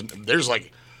 There's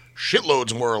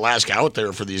shitloads more Alaska out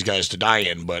there for these guys to die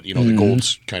in, but the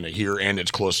gold's kind of here and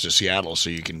it's close to Seattle, so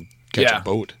you can catch Yeah. a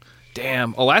boat.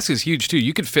 Damn, Alaska's huge too.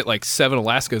 You could fit 7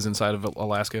 Alaskas inside of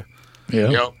Alaska. Yeah.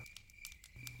 Yep.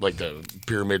 Like the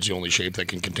pyramid's the only shape that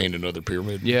can contain another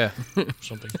pyramid. Yeah.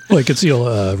 Something. Well, you could see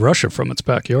Russia from its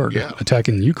backyard Yeah.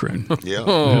 attacking Ukraine. Yeah.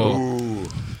 Oh.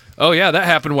 Oh yeah, that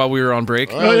happened while we were on break.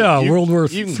 Oh, yeah, World War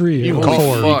III, You can World call,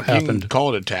 War you IV can happened.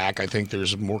 call it attack. I think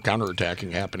there's more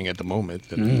counterattacking happening at the moment.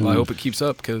 Well, I hope it keeps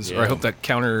up or I hope that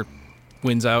counter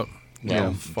wins out.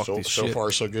 Yeah. Fuck So this shit.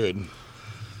 far, so good.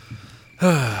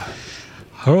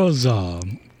 Huzzah.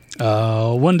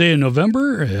 One day in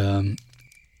November,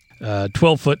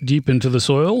 12 foot deep into the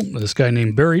soil, this guy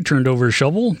named Barry turned over a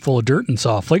shovel full of dirt and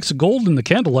saw flakes of gold in the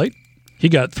candlelight. He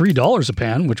got $3 a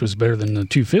pan, which was better than the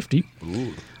 $2.50.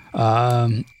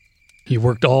 He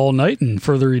worked all night, and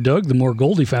further he dug, the more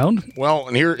gold he found. Well,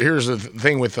 and here's the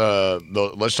thing with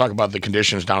let's talk about the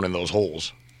conditions down in those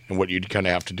holes and what you'd kind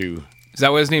of have to do. Is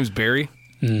that why his name's Barry?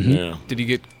 Yeah. Did he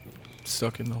get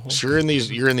stuck in the hole? So you're in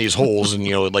these holes, and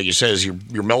like you says,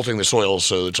 you're melting the soil,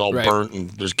 so it's all Right. burnt, and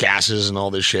there's gases and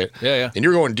all this shit. Yeah. And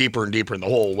you're going deeper and deeper in the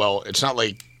hole. Well, it's not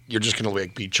like you're just gonna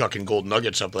be chucking gold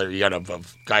nuggets up there. You got a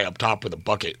guy up top with a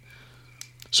bucket.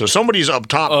 So somebody's up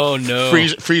top, Oh, no.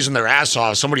 freezing their ass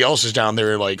off. Somebody else is down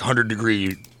there,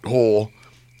 100-degree hole,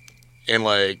 and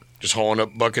just hauling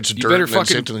up buckets of You dirt. better and then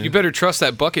fucking. sitting there. You better trust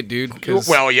that bucket, dude. 'Cause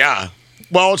Well, yeah.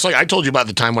 Well, it's like I told you about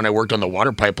the time when I worked on the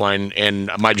water pipeline, and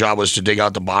my job was to dig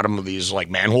out the bottom of these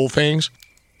manhole things.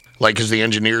 Because the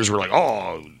engineers were like,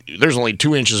 "Oh, there's only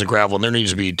 2 inches of gravel, and there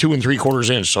needs to be 2 3/4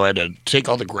 inch." So I had to take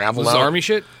all the gravel this out. is Army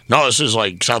shit. No, this is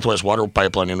Southwest Water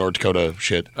Pipeline in North Dakota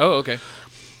shit. Oh, okay.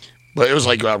 But it was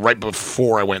right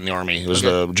before I went in the Army. It was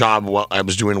the job I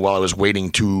was doing while I was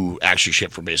waiting to actually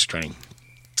ship for basic training.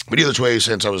 But either way,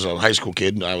 since I was a high school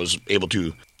kid, I was able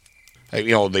to,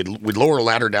 we'd lower a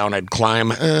ladder down. I'd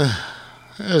climb, it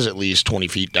was at least 20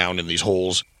 feet down in these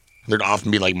holes. There'd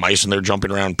often be like mice in there jumping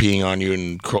around, peeing on you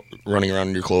and running around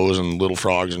in your clothes and little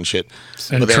frogs and shit.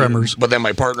 And tremors. But then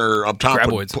my partner up top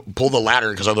Graboids. would pull the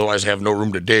ladder because otherwise I have no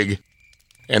room to dig.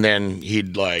 And then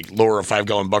he'd like lower a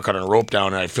 5-gallon bucket on a rope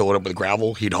down and I'd fill it up with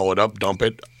gravel. He'd haul it up, dump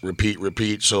it,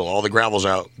 repeat. So all the gravel's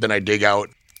out. Then I'd dig out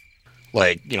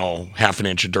like, half an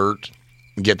inch of dirt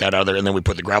and get that out of there. And then we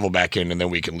put the gravel back in and then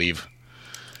we can leave.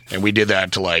 And we did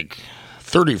that to like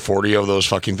 30, 40 of those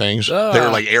fucking things. They were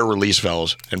like air release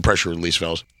valves and pressure release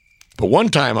valves. But one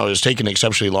time I was taking an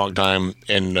exceptionally long time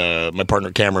and my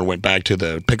partner Cameron went back to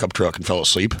the pickup truck and fell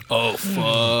asleep. Oh,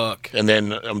 fuck. And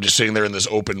then I'm just sitting there in this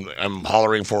open, I'm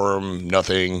hollering for him,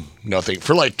 nothing,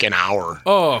 for like an hour.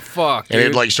 Oh, fuck, And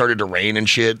dude. it like started to rain and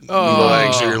shit.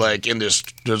 Oh. So you're like in this,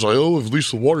 there's like, at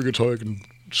least the water gets high, I can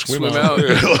swim out.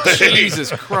 Like-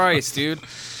 Jesus Christ, dude.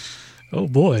 Oh,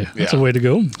 boy. That's Yeah. a way to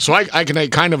go. So I can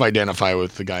kind of identify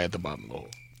with the guy at the bottom of the hole.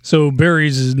 So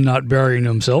Barry's not burying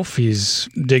himself. He's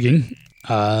digging.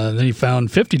 Then he found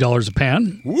 $50 a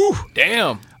pan. Woo!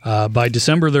 Damn. By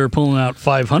December, they're pulling out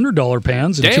 $500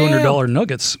 pans and $200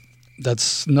 nuggets.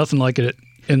 That's nothing like it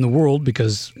in the world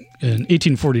because in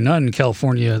 1849 in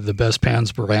California, the best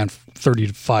pans were around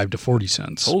 35 to 40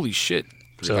 cents. Holy shit.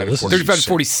 So this is 35 to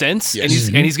 40 cents? Yes.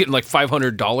 And he's getting like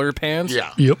 $500 pans?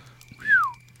 Yeah. Yep.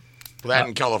 Well, that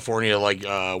in California, like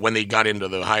when they got into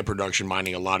the high production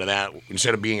mining, a lot of that,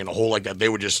 instead of being in a hole like that, they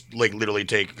would just like literally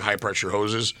take high pressure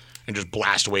hoses and just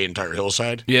blast away entire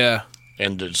hillside Yeah.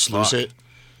 and to sluice it.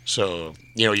 So,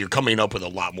 you're coming up with a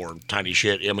lot more tiny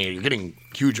shit. I mean, you're getting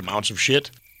huge amounts of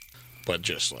shit, but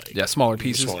just like Yeah, smaller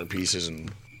pieces. smaller pieces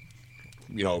and,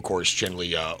 of course,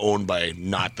 generally owned by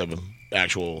not the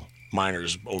actual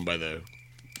miners, owned by the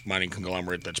mining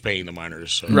conglomerate that's paying the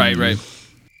miners. So. Right.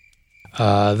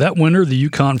 That winter, the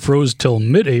Yukon froze till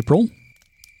mid-April.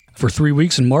 For 3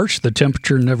 weeks in March, the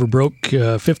temperature never broke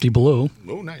 50 below.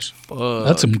 Oh, nice.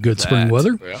 That's some good spring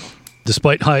weather. Yeah.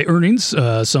 Despite high earnings,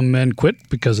 some men quit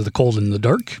because of the cold and the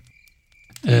dark.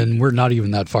 And we're not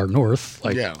even that far north,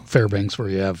 like Yeah. Fairbanks, where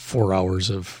you have 4 hours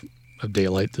of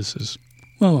daylight. This is,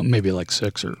 well, maybe like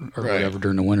 6 or Right. whatever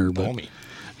during the winter. But Balmy.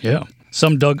 yeah,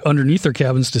 some dug underneath their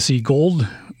cabins to see gold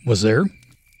was there.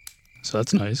 So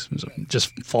that's nice. It was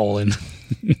just fall in.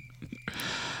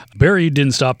 Barry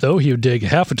didn't stop, though. He would dig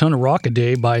half a ton of rock a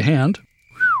day by hand.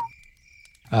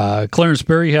 Clarence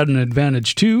Barry had an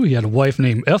advantage, too. He had a wife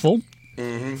named Ethel,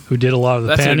 who did a lot of the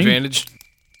That's panning. an advantage.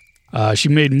 She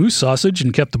made moose sausage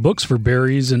and kept the books for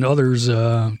Barry's and others,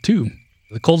 too.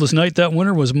 The coldest night that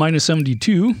winter was minus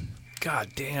 72, God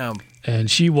damn.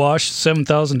 and she washed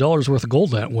 $7,000 worth of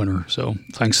gold that winter. So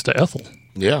thanks to Ethel.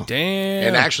 Yeah. Damn.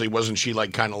 And actually, wasn't she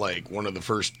like kind of like one of the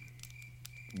first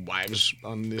wives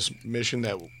on this mission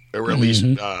that, or at least,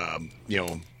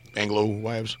 Anglo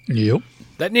wives? Yep.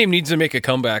 That name needs to make a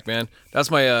comeback, man.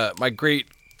 That's my my great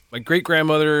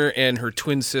grandmother and her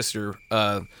twin sister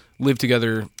lived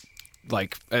together.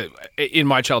 Like in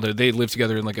my childhood, they lived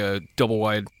together in like a double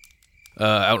wide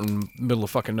out in the middle of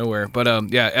fucking nowhere.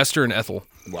 But yeah, Esther and Ethel.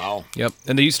 Wow. Yep,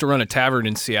 and they used to run a tavern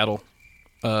in Seattle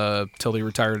till they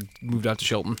retired, moved out to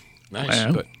Shelton. Nice.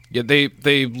 Wow. But yeah,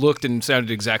 they looked and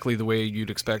sounded exactly the way you'd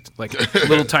expect. Like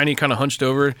little tiny, kind of hunched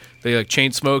over. They like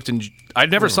chain smoked, and I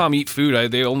never saw them eat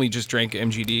food. They only just drank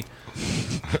MGD.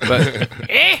 But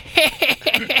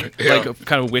like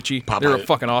kind of witchy. They were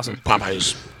fucking awesome.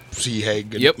 Popeye's sea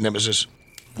hag and Yep. nemesis.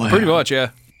 Pretty much,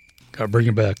 yeah. Got to bring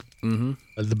it back. Mm-hmm.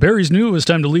 The Barrys knew it was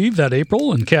time to leave that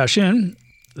April and cash in.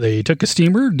 They took a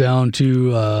steamer down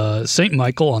to St.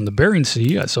 Michael on the Bering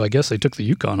Sea, so I guess they took the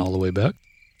Yukon all the way back.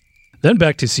 Then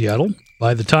back to Seattle.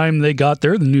 By the time they got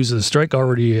there, the news of the strike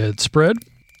already had spread.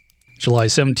 July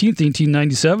 17th,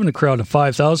 1897, a crowd of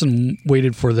 5,000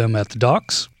 waited for them at the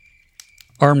docks.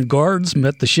 Armed guards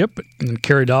met the ship and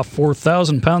carried off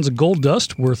 4,000 pounds of gold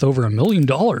dust worth over $1 million.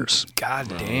 God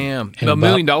damn. And $1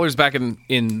 million back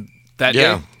in that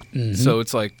Yeah. day. So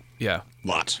it's like, yeah,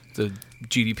 Lots. the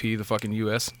GDP, the fucking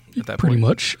U.S. at that Pretty point.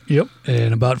 much, yep.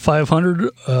 And about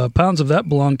 500 pounds of that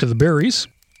belonged to the Barrys.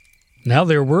 Now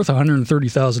they were worth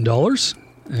 $130,000,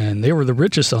 and they were the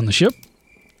richest on the ship.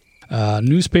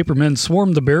 Newspapermen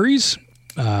swarmed the Barrys.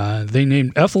 They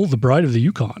named Ethel the Bride of the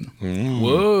Yukon.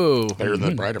 Whoa. Better than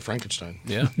the Bride of Frankenstein.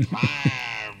 Yeah.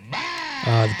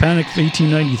 The Panic of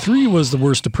 1893 was the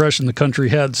worst depression the country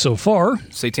had so far.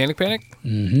 Satanic Panic?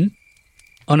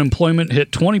 Unemployment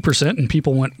hit 20%, and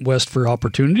people went west for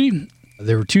opportunity.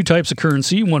 There were two types of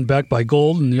currency, one backed by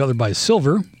gold and the other by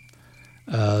silver.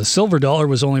 Silver dollar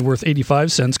was only worth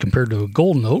 85 cents compared to a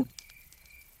gold note.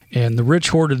 And the rich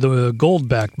hoarded the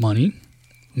gold-backed money,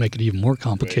 make it even more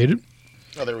complicated.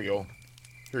 Oh, there we go.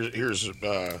 Here's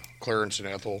Clarence and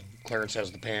Ethel. Clarence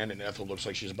has the pan, and Ethel looks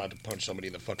like she's about to punch somebody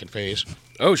in the fucking face.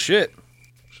 Oh, shit.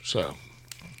 So,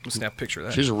 snap a picture of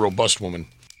that. She's a robust woman.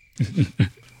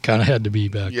 Kind of had to be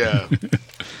back Yeah. then.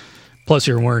 Plus,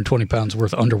 you're wearing 20 pounds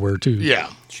worth of underwear, too.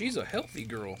 Yeah. She's a healthy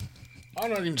girl. I'm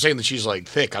not even saying that she's, like,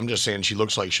 thick. I'm just saying she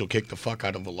looks like she'll kick the fuck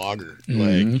out of a logger.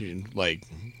 Like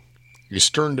your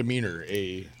stern demeanor.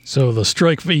 So the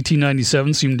strike of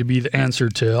 1897 seemed to be the answer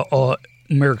to all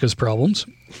America's problems.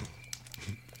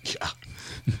 Yeah.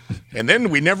 And then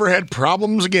we never had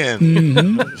problems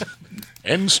again.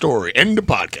 End story. End of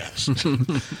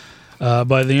podcast.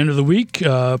 By the end of the week,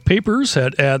 papers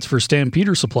had ads for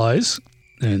stampeder supplies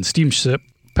and steamship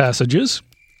passages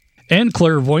and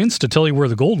clairvoyance to tell you where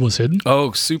the gold was hidden.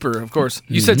 Oh, super, of course.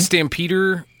 You said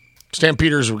Stampeder.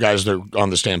 Stampeders are guys that are on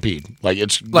the stampede. Like,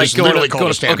 it's Like just going literally to- called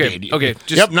a stampede. okay,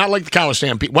 just- Yep, not like the cow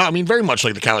stampede. Well, I mean, very much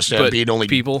like the cow stampede, only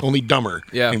dumber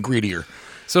and greedier.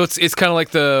 So it's kind of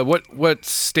like the what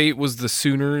state was the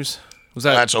Sooners? Was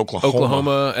that That's Oklahoma.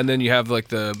 Oklahoma, and then you have like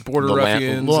the border The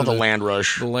ruffians. land, and the land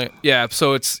rush. Yeah,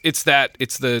 so it's that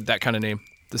kind of name,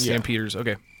 the Stampeders.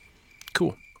 Okay,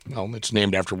 cool. Well, it's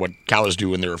named after what cows do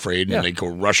when they're afraid, and they go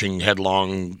rushing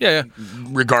headlong,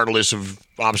 regardless of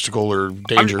obstacle or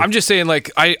danger. I'm just saying,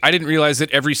 like, I didn't realize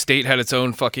that every state had its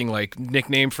own fucking like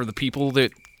nickname for the people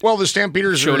that. Well, the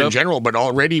Stampeders showed are in up. general, but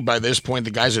already by this point,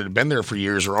 the guys that have been there for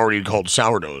years are already called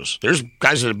sourdoughs. There's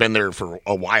guys that have been there for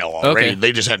a while already. Okay.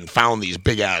 They just hadn't found these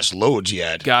big ass loads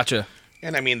yet. Gotcha.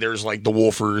 And I mean, there's like the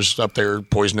wolfers up there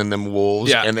poisoning them wolves.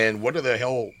 Yeah. And then what do they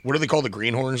call the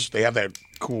greenhorns? They have that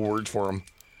cool word for them.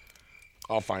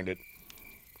 I'll find it.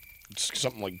 It's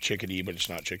something like chickadee, but it's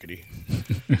not chickadee.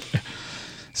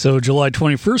 So July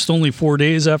 21st, only 4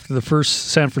 days after the first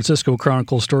San Francisco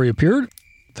Chronicle story appeared,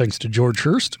 thanks to George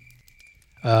Hurst,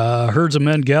 herds of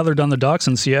men gathered on the docks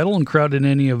in Seattle and crowded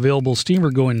any available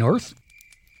steamer going north.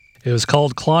 It was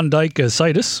called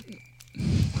Klondike-itis.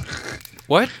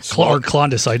 What? Or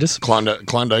Klondicitis.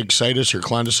 Klondike-itis or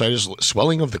Klondicitis,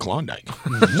 swelling of the Klondike.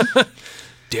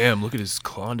 Damn, look at his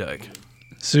Klondike.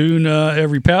 Soon,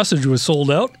 every passage was sold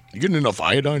out. You getting enough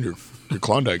iodine? Your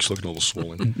Klondike's looking a little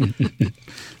swollen.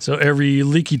 So every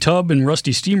leaky tub and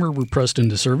rusty steamer were pressed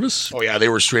into service. Oh, yeah, they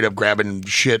were straight up grabbing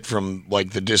shit from,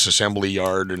 like, the disassembly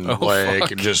yard and,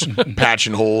 fuck. and just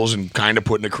patching holes and kind of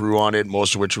putting a crew on it,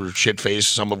 most of which were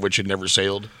shit-faced, some of which had never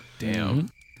sailed.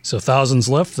 Damn. So thousands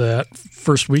left that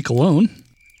first week alone.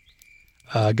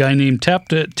 A guy named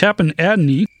Tappan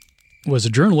Adney was a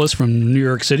journalist from New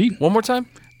York City. One more time?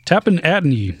 Tappan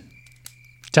Adney.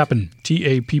 Tappan,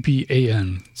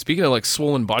 T-A-P-P-A-N. Speaking of like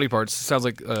swollen body parts, it sounds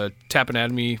like Tappan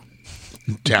Adney.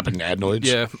 Tapping adenoids?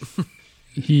 Yeah.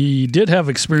 He did have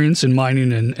experience in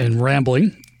mining and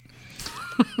rambling.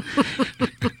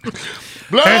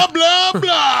 Blah, blah,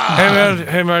 blah!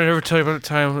 Hey man, ever tell you about the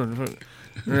time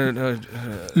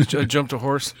I jumped a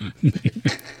horse?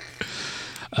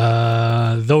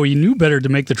 Though he knew better to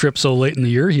make the trip so late in the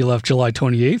year, he left July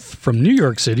 28th from New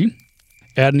York City.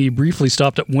 Adney briefly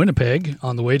stopped at Winnipeg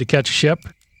on the way to catch a ship.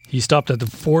 He stopped at the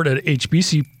fort at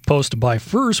HBC post to buy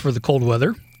furs for the cold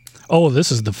weather. Oh,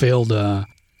 this is the failed,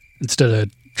 instead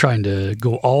of trying to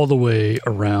go all the way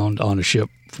around on a ship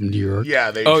from New York.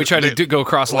 Yeah, he tried to go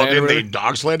across land. Well, or they whatever?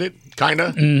 dog sled it, kind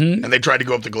of, Mm-hmm. and they tried to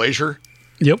go up the glacier.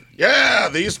 Yep. Yeah,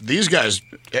 these guys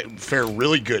fare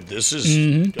really good. This is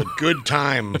a good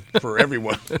time for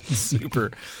everyone.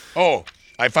 Super. Oh,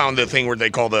 I found the thing where they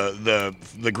call the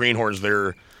greenhorns,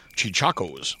 they're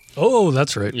chichacos. Oh,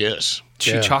 that's right. Yes.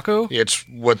 Chichaco? It's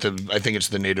what I think it's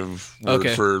the native word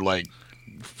for like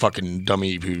fucking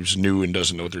dummy who's new and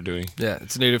doesn't know what they're doing. Yeah,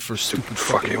 it's native for stupid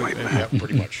fucking white man. Yeah,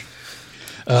 pretty much.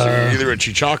 So you're either a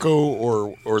chichaco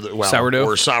or sourdough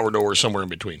or sourdough or somewhere in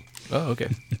between. Oh, okay.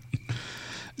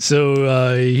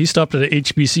 So he stopped at a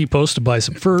HBC post to buy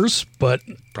some furs, but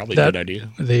Probably a good idea.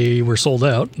 They were sold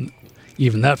out,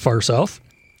 even that far south.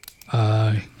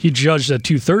 He judged that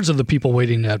 2/3 of the people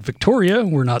waiting at Victoria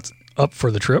were not up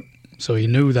for the trip, so he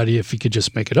knew that if he could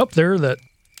just make it up there, that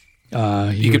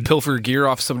he could pilfer gear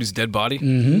off somebody's dead body.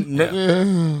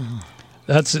 Mm-hmm.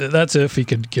 That's if he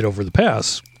could get over the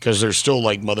pass. Because there's still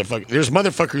like motherfuckers. There's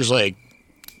motherfuckers like,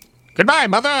 goodbye,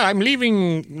 mother. I'm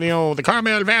leaving, the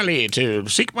Carmel Valley to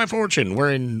seek my fortune,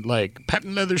 wearing like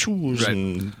patent leather shoes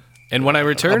and when I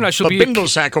return, I shall be a bindle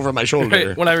sack over my shoulder.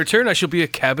 Right. When I return, I shall be a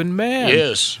cabin man.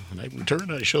 Yes, when I return,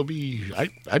 I shall be.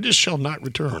 I just shall not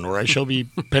return, or I shall be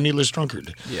penniless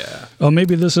drunkard. Yeah. Oh,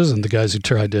 maybe this isn't the guys who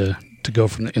tried to go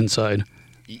from the inside.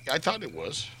 I thought it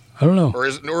was. I don't know.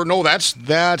 Or no? That's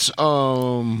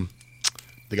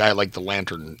The guy like the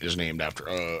lantern is named after,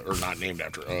 or not named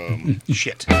after.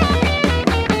 Shit.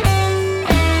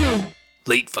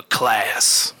 Late for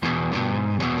class.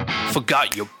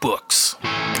 Forgot your books.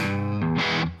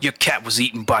 Your cat was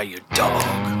eaten by your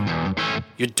dog.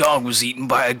 Your dog was eaten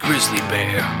by a grizzly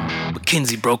bear.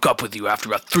 Mackenzie broke up with you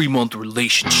after a 3-month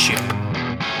relationship.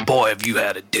 Boy, have you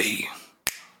had a day.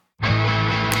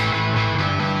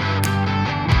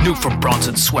 New from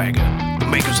Bronson Swagger, the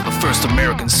makers of the first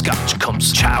American scotch,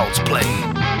 comes Child's Play.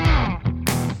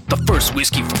 The first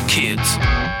whiskey for kids,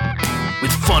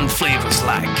 with fun flavors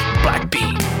like black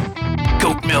bean,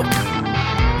 goat milk,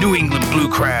 New England blue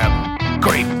crab,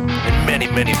 grape, and many,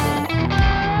 many more.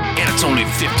 And it's only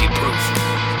 50 proof.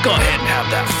 Go ahead and have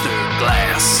that third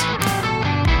glass.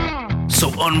 So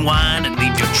unwind and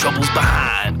leave your troubles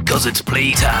behind, 'cause it's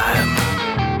playtime.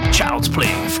 Child's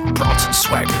Play from Bronson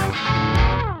Swagger.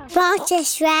 Bronson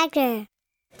Swagger.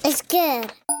 It's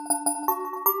good.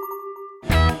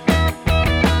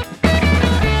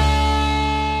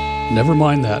 Never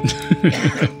mind that.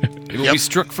 It will be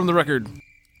struck from the record.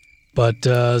 But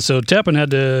so Tappan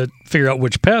had to figure out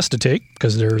which pass to take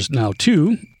because there's now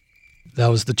 2. That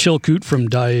was the Chilkoot from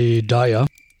Daya,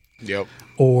 Yep.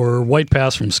 or White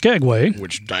Pass from Skagway.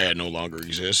 Which Daya no longer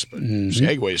exists, but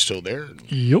Skagway is still there.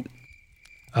 Yep.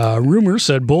 Rumors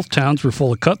said both towns were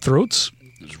full of cutthroats.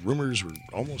 Those rumors were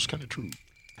almost kind of true.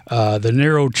 The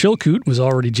narrow Chilkoot was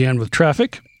already jammed with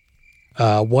traffic.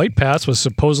 White Pass was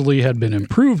supposedly had been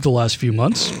improved the last few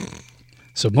months,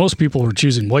 so most people were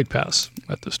choosing White Pass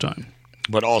at this time.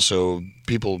 But also,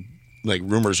 people, like,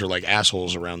 rumors are like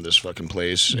assholes around this fucking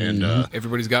place. And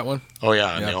Everybody's got one? oh,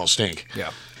 yeah, and they all stink. Yeah.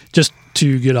 Just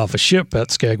to get off a ship at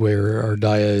Skagway or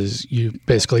Daya is you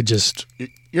basically just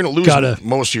You're going to lose gotta-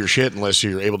 most of your shit unless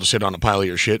you're able to sit on a pile of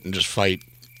your shit and just fight.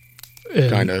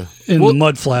 Kind of. In the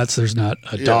mud flats, there's not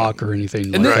a dock or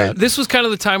anything And like that. this was kind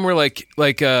of the time where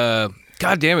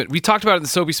God damn it, we talked about it in the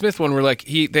Soapy Smith one where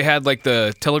they had like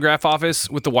the telegraph office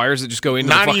with the wires that just go into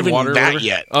Not the fucking even water. or that whatever.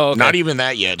 yet. Oh, okay. Not even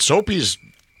that yet. Soapy's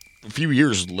a few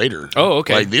years later. Oh,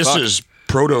 okay. Like, this Fuck. is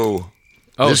proto.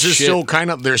 Oh, this is shit. still kind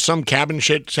of, there's some cabin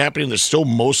shit happening that's still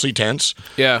mostly tents.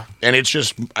 Yeah. And it's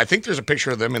just, I think there's a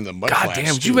picture of them in the mud God flats,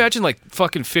 damn, could you too. imagine like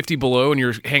fucking 50 below and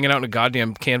you're hanging out in a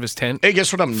goddamn canvas tent? Hey,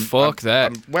 guess what? Fuck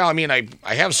that. Well, I mean, I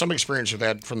have some experience with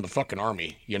that from the fucking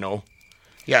army, you know?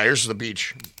 Yeah, here's the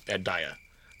beach at Daya.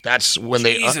 That's when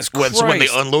Jesus when they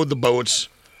Christ. unload the boats.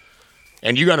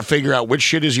 And you got to figure out which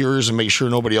shit is yours and make sure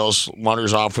nobody else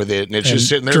wanders off with it. And it's just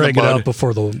sitting there drag in the it mud. out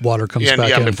before the water comes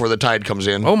back in. before the tide comes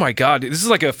in. Oh my God, this is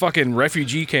like a fucking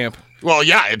refugee camp. Well,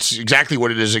 yeah, it's exactly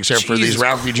what it is, except for these Jesus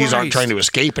refugees aren't Christ. trying to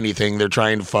escape anything. They're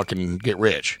trying to fucking get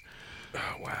rich.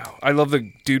 Wow. I love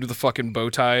the dude with the fucking bow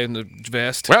tie and the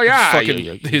vest. Well, yeah.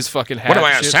 His fucking hat. What am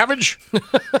I, and a shit. savage?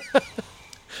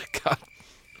 God.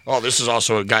 Oh, this is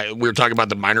also a guy. We were talking about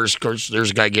the miners' course.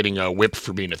 There's a guy getting whipped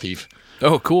for being a thief.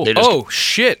 Oh, cool. They just- Oh,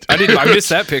 shit. I missed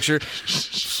that picture.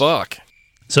 Fuck.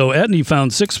 So Adney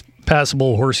found 6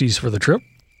 passable horses for the trip.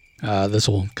 This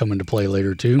will come into play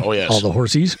later too. Oh, yes. All the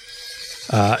horses.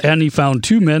 Adney found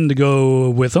 2 men to go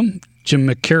with him. Jim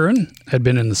McCarran had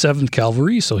been in the 7th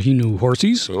Cavalry, so he knew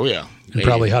horses Oh, yeah. and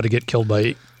probably how to get killed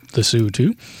by the Sioux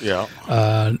too. Yeah.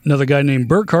 Another guy named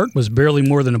Burkhart was barely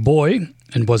more than a boy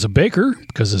and was a baker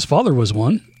because his father was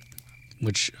one,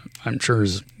 which I'm sure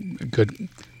is good.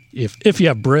 If you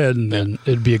have bread, then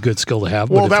it'd be a good skill to have.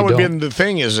 Well, but if that you would don't, be the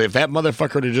thing is if that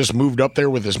motherfucker had just moved up there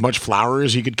with as much flour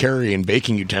as he could carry and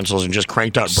baking utensils and just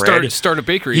cranked out bread, Start a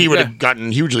bakery. he would yeah. have gotten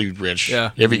hugely rich Yeah.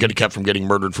 if he could have kept from getting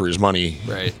murdered for his money.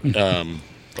 Right.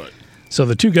 But So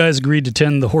the 2 guys agreed to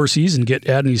tend the horses and get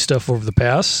Adney's stuff over the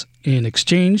pass in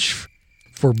exchange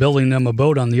for building them a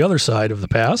boat on the other side of the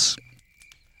pass.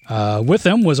 With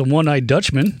them was a one-eyed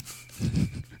Dutchman.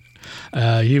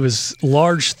 He was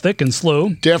large, thick, and slow.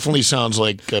 definitely sounds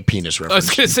like a penis I was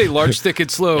reference. going to say large, thick,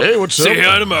 and slow. Hey, what's up? Say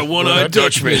hi to my one-eyed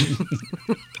Dutchman.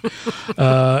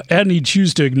 Adney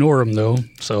chose to ignore him, though.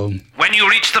 So When you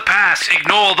reach the pass,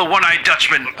 ignore the one-eyed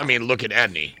Dutchman. I mean, look at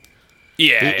Adney.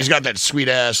 Yeah. He's got that sweet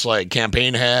ass like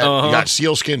campaign hat. Uh-huh. He got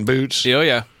sealskin boots. Oh,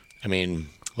 yeah. I mean,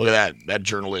 look at that. That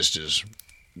journalist is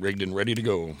rigged and ready to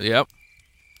go. Yep.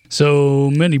 So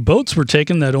many boats were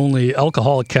taken that only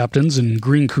alcoholic captains and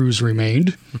green crews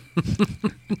remained.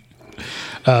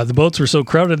 The boats were so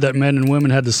crowded that men and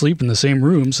women had to sleep in the same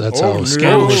rooms. That's Oh, how no.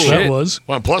 scandalous that Shit. was.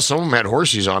 Well, plus some of them had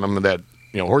horses on them that,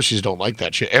 horses don't like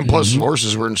that shit. And plus Mm-hmm.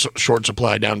 horses were in short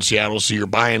supply down in Seattle, so you're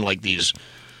buying like these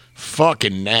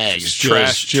fucking nags.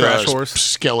 Trash horse.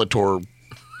 Skeletor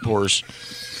horse.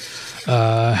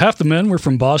 Half the men were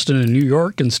from Boston and New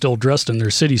York and still dressed in their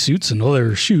city suits and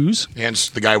leather shoes. And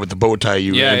the guy with the bow tie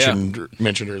you Yeah,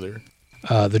 mentioned earlier.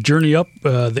 The journey up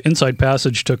the inside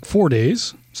passage took 4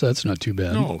 days, so that's not too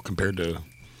bad. No, compared to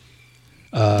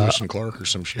Lewis and Clark or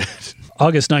some shit.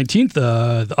 August 19th,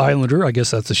 the Islander, I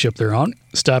guess that's the ship they're on,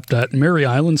 stopped at Mary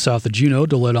Island south of Juneau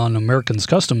to let on American's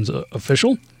customs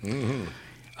official.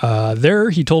 There,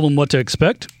 he told them what to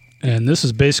expect, and this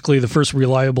is basically the first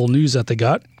reliable news that they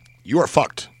got. You are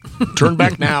fucked. Turn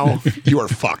back now. You are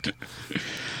fucked.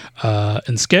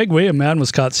 In Skagway, a man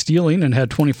was caught stealing and had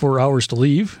 24 hours to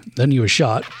leave. Then he was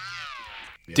shot.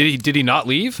 Did he not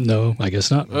leave? No, I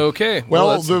guess not. Okay. Well,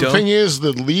 that's the dumb. thing is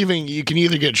that leaving, you can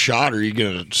either get shot or you're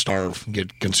going to starve and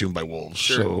get consumed by wolves.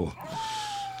 Sure. So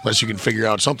unless you can figure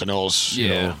out something else, you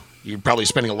know, you're probably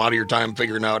spending a lot of your time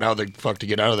figuring out how the fuck to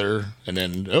get out of there. And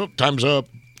then, time's up.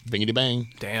 Bingity bang.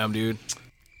 Damn, dude.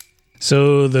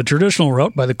 So the traditional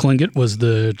route by the Tlingit was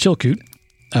the Chilkoot.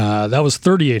 That was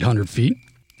 3,800 feet,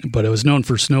 but it was known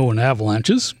for snow and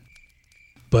avalanches.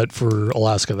 But for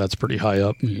Alaska, that's pretty high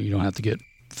up. You don't have to get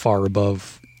far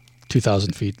above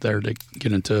 2,000 feet there to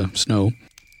get into snow.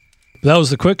 That was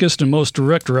the quickest and most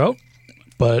direct route.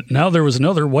 But now there was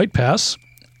another White Pass,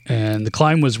 and the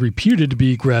climb was reputed to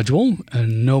be gradual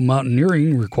and no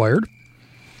mountaineering required,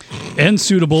 and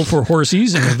suitable for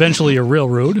horses and eventually a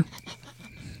railroad.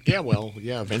 Yeah,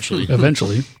 eventually.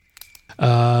 Eventually.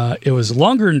 It was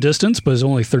longer in distance, but it was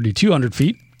only 3,200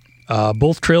 feet.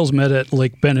 Both trails met at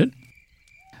Lake Bennett.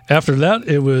 After that,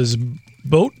 it was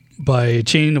boat by a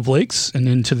chain of lakes and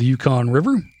into the Yukon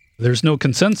River. There's no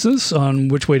consensus on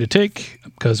which way to take,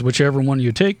 because whichever one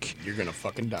you take, you're going to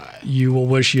fucking die. You will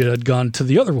wish you had gone to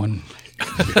the other one.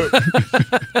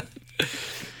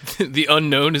 The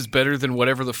unknown is better than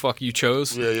whatever the fuck you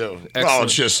chose. Yeah. Well,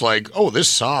 it's just like, this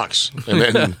sucks. And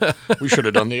then we should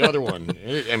have done the other one.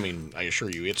 I mean, I assure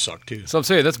you, it sucked too. So I'm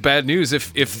saying that's bad news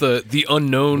if the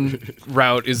unknown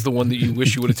route is the one that you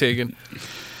wish you would have taken.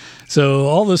 So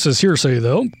all this is hearsay,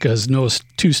 though, because no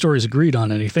two stories agreed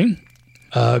on anything.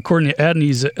 According to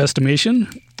Adney's estimation,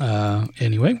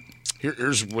 anyway.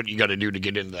 Here's what you got to do to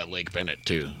get into that Lake Bennett,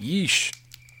 too. Yeesh.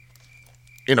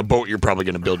 In a boat, you're probably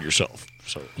going to build yourself.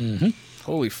 So,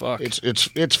 Holy fuck!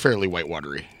 It's fairly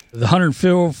whitewatery. The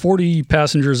 140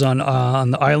 passengers on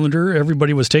the Islander,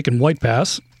 everybody was taking White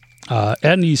Pass.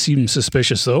 Adney seemed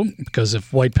suspicious, though, because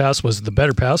if White Pass was the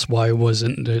better pass, why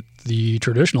wasn't it the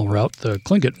traditional route the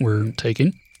Tlingit were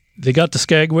taking? They got to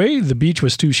Skagway. The beach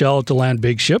was too shallow to land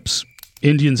big ships.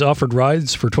 Indians offered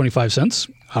rides for 25 cents.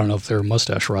 I don't know if they're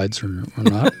mustache rides or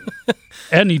not.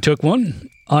 Adney took one.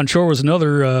 On shore was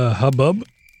another hubbub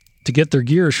to get their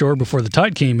gear ashore before the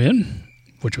tide came in,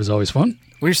 which was always fun.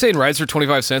 When you're saying rides for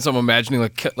 25 cents, I'm imagining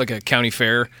like a county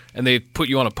fair, and they put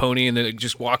you on a pony, and then it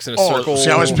just walks in a circle.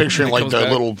 See, I was picturing and like comes the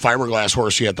back. little fiberglass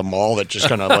horsey at the mall that just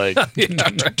kind of like.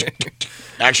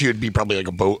 Actually, it'd be probably like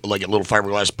a boat, like a little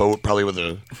fiberglass boat, probably with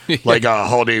a like a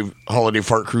holiday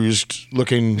fart cruise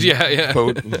looking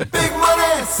boat. Big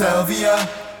money, Sylvia.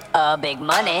 Big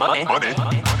money.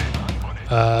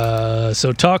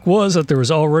 So talk was that there was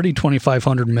already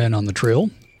 2,500 men on the trail,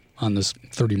 on this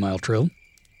 30-mile trail.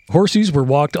 Horses were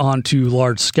walked onto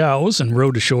large scows and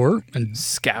rowed ashore. And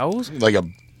scows? Like a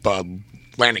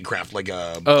landing craft, like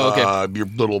a your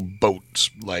little boats,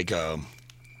 like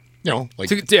like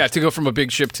to go from a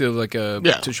big ship to like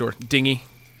to shore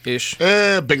dinghy-ish.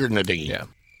 Bigger than a dinghy.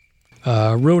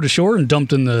 Yeah. Rowed ashore and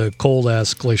dumped in the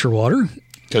cold-ass glacier water.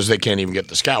 Because they can't even get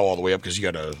the scow all the way up because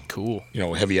you got a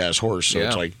heavy-ass horse. So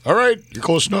it's like, all right, you're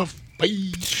close enough. Bye.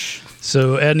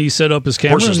 So Adney set up his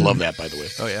camera. Horses and love that, by the way.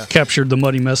 Oh, yeah. Captured the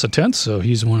muddy mess of tents, so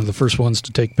he's one of the first ones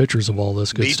to take pictures of all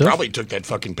this good He stuff. probably took that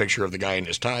fucking picture of the guy in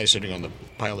his tie sitting on the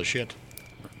pile of shit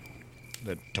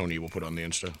that Tony will put on the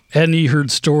Insta. Adney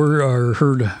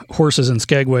heard horses in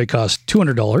Skagway cost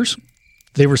 $200.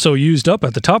 They were so used up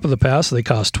at the top of the pass, they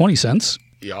cost 20 cents.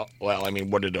 Yeah, well, I mean,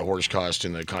 what did a horse cost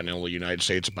in the continental United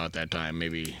States about that time?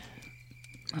 Maybe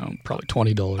probably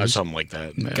 $20. Something like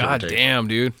that. God damn,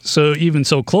 dude. So even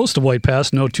so close to White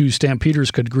Pass, no two stampeders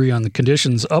could agree on the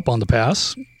conditions up on the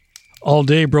pass. All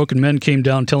day, broken men came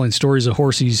down telling stories of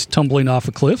horses tumbling off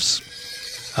of cliffs.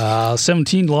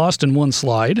 17 lost in one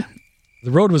slide.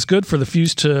 The road was good for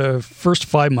the first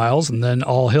 5 miles, and then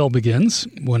all hell begins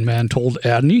when man told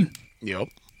Adney. Yep,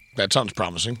 that sounds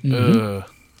promising. The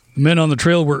men on the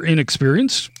trail were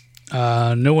inexperienced.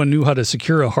 No one knew how to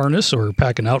secure a harness or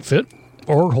pack an outfit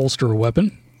or holster a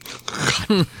weapon.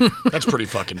 That's pretty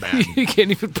fucking bad. You can't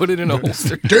even put it in a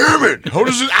holster. Damn it! How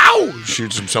does it? Ow!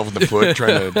 Shoots himself in the foot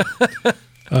trying to.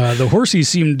 The horses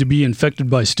seemed to be infected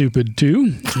by stupid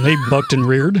too. They bucked and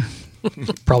reared.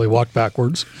 Probably walked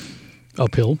backwards,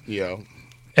 uphill. Yeah.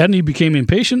 Adney became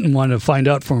impatient and wanted to find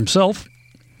out for himself.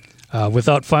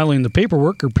 Without filing the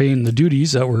paperwork or paying the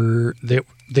duties that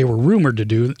they were rumored to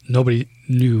do, nobody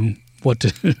knew what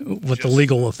the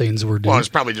legal things were doing. Well, it's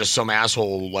probably just some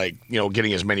asshole, like,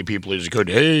 getting as many people as he could.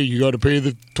 Hey, you got to pay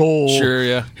the toll. Sure,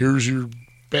 yeah. Here's your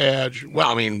badge. Well,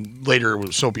 I mean, later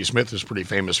Soapy Smith is pretty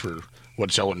famous for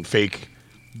selling fake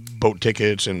boat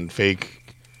tickets and fake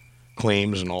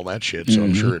claims and all that shit. So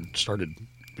I'm sure it started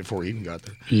before he even got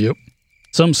there. Yep.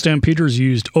 Some stampeders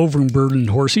used overburdened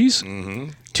horses.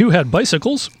 2 had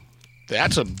bicycles.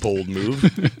 That's a bold move.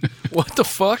 What the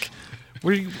fuck?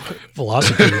 What are you?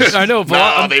 Velocipedes. I know.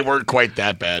 No, they weren't quite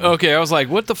that bad. Okay, I was like,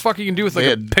 what the fuck are you gonna do with like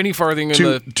a penny farthing in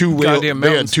the goddamn They had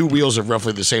mountains? 2 wheels of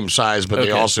roughly the same size, but they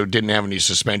Okay. also didn't have any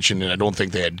suspension, and I don't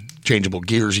think they had changeable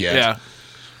gears yet. Yeah.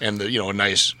 And a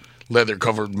nice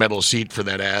leather-covered metal seat for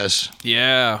that ass.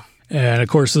 Yeah. And of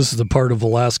course, this is the part of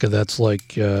Alaska that's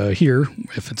like here.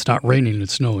 If it's not raining,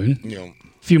 it's snowing. A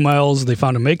few miles, they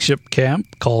found a makeshift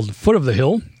camp called Foot of the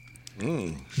Hill.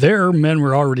 There, men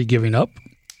were already giving up.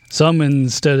 Some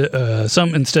instead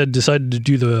decided to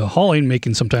do the hauling,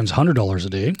 making sometimes $100 a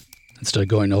day instead of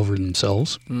going over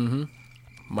themselves. Mm-hmm.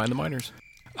 Mind the miners.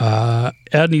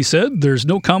 Adney said, "There's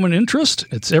no common interest.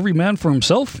 It's every man for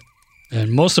himself."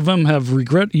 And most of them have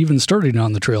regret even starting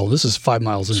on the trail. This is 5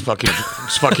 miles in. It's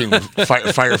fucking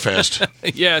Firefest.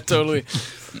 Yeah, totally.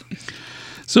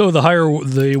 So the higher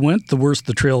they went, the worse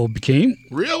the trail became.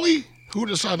 Really? Who would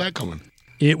have saw that coming?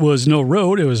 It was no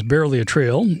road. It was barely a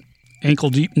trail.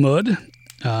 Ankle-deep mud.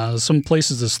 Some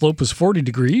places the slope was 40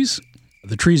 degrees.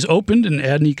 The trees opened and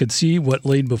Adney could see what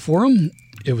laid before him.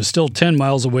 It was still 10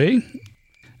 miles away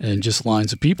and just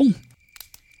lines of people.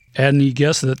 Adney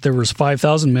guessed that there was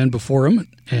 5,000 men before him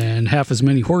and half as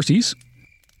many horses.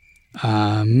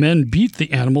 Men beat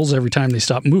the animals every time they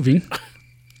stopped moving.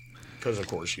 Because of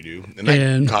course you do. And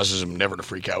that causes them never to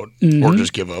freak out or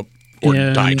just give up or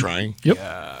die trying. Yep.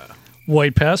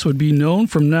 White Pass would be known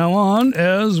from now on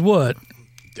as what?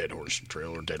 Dead Horse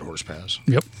Trail or Dead Horse Pass.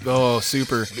 Yep. Oh,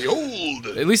 super. The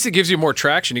old. At least it gives you more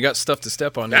traction. You got stuff to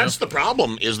step on. That's the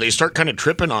problem, is they start kind of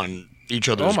tripping on each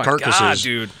other's Oh my carcasses. god,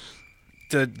 dude.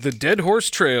 The Dead Horse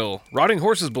Trail. Rotting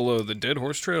horses below the Dead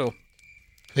Horse Trail.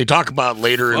 They talk about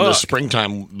later in the Fuck.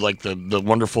 springtime, like the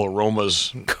wonderful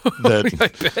aromas that I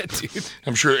bet, dude.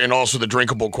 I'm sure, and also the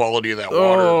drinkable quality of that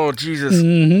water. Oh, Jesus.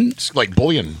 It's like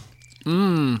bullion.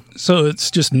 So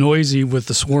it's just noisy with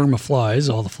the swarm of flies,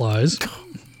 all the flies.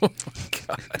 Oh, my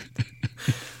God.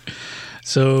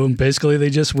 So basically they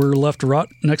just were left to rot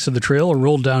next to the trail or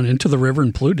rolled down into the river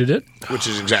and polluted it. Which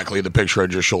is exactly the picture I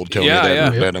just showed Tony.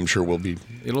 Yeah, that I'm sure will be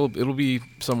It'll be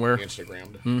somewhere.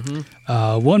 Instagrammed.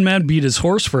 Mm-hmm. One man beat his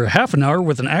horse for half an hour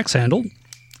with an axe handle.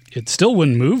 It still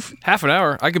wouldn't move. Half an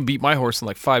hour. I could beat my horse in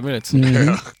like 5 minutes.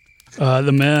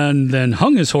 The man then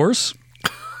hung his horse,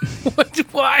 What?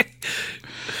 Why?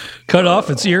 cut off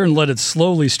its ear, and let it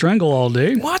slowly strangle all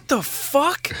day. What the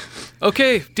fuck?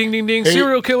 Okay, ding, ding, ding.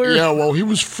 Serial killer. Yeah, well, he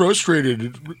was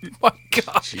frustrated. My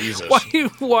God. Jesus.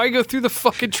 Why go through the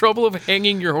fucking trouble of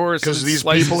hanging your horse? Because and these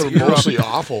slicing people are its ear off? mostly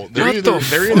awful. They're either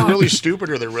really stupid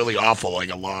or they're really awful,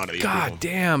 like a lot of these God people.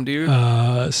 damn,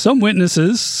 dude. Some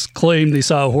witnesses claim they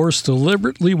saw a horse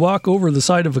deliberately walk over the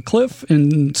side of a cliff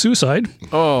in suicide.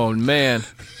 Oh, man.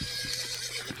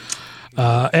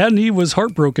 Adney was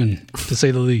heartbroken, to say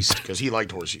the least. Because he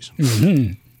liked horses.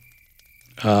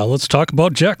 Let's talk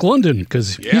about Jack London,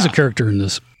 because he's a character in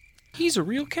this. He's a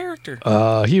real character.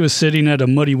 He was sitting at a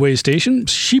Muddy Way station,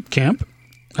 sheep camp,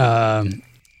 10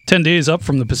 days up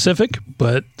from the Pacific,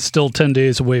 but still 10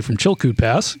 days away from Chilkoot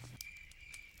Pass.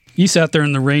 He sat there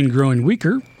in the rain growing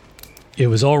weaker. It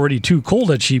was already too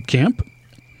cold at sheep camp.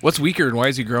 What's weaker and why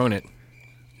is he growing it?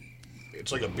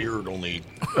 It's like a beard, only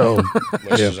Oh,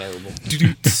 less desirable.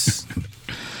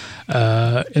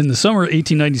 In the summer of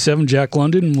 1897, Jack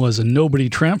London was a nobody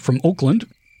tramp from Oakland.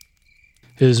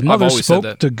 His mother always said spoke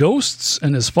that. to ghosts,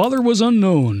 and his father was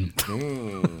unknown.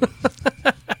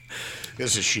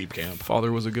 This is sheep camp.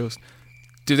 Father was a ghost.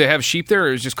 Do they have sheep there,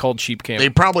 or is it just called sheep camp? They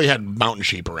probably had mountain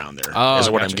sheep around there, is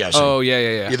what I'm gotcha. guessing. Oh,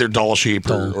 yeah. Either Dall sheep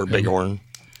or bighorn.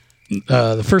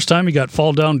 The first time he got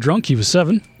fall down drunk, he was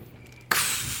 7.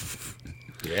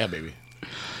 Yeah, baby.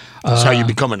 That's how you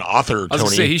become an author, I was Tony. going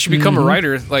to say, he should become a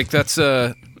writer. Like, that's,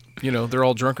 they're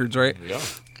all drunkards, right? Yeah.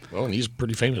 Well, and he's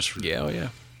pretty famous for Yeah, oh, yeah.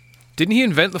 Didn't he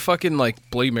invent the fucking, like,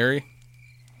 Bloody Mary?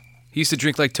 He used to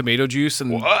drink, like, tomato juice,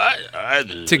 and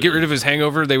to get rid of his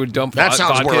hangover, they would dump That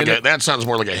sounds vodka more like in it. that sounds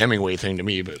more like a Hemingway thing to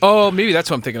me, but Oh, maybe that's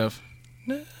what I'm thinking of.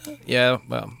 Yeah,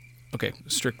 well, okay.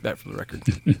 Strict that for the record.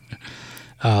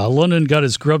 London got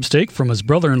his grub steak from his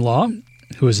brother-in-law,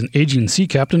 who is an aging sea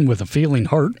captain with a failing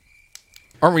heart.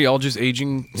 Aren't we all just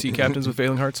aging sea captains with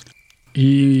failing hearts?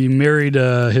 He married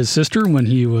his sister when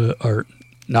he was, or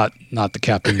not the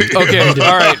captain. Okay, all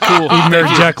right, cool. He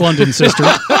married Jack London's sister.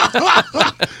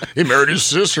 He married his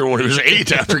sister when he was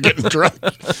 8 after getting drunk.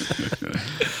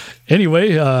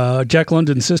 Anyway, Jack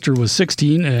London's sister was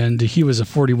 16, and he was a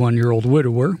 41-year-old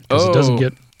widower, because it doesn't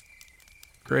get...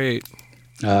 Great.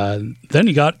 Then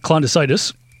he got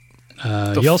clondicitis.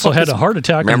 He also had a heart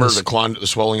attack. Remember the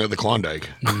swelling of the Klondike.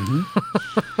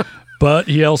 Mm-hmm. But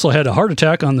he also had a heart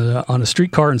attack on a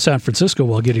streetcar in San Francisco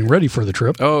while getting ready for the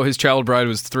trip. Oh, his child bride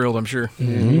was thrilled, I'm sure.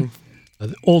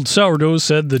 Mm-hmm. Old Sourdough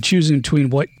said that choosing between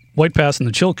White Pass and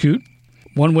the Chilkoot,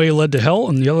 one way led to hell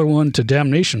and the other one to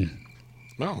damnation.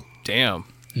 Oh. Damn.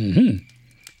 Mm-hmm.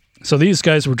 So these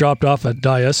guys were dropped off at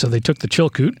Daya, so they took the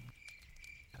Chilkoot.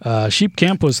 Sheep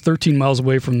Camp was 13 miles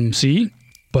away from the sea,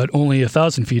 but only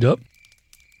 1,000 feet up.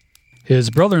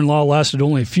 His brother-in-law lasted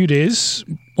a few days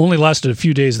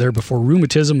there before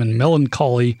rheumatism and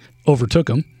melancholy overtook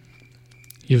him.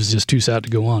 He was just too sad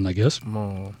to go on, I guess.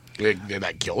 Oh. Did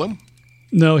that kill him?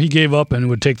 No, he gave up and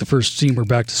would take the first steamer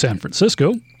back to San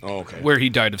Francisco. Oh, okay. Where he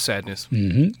died of sadness.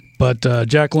 Mm-hmm. But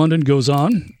Jack London goes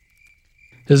on.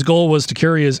 His goal was to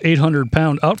carry his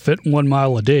 800-pound outfit 1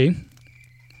 mile a day.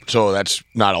 So that's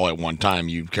not all at one time.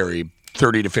 You carry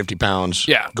 30 to 50 pounds.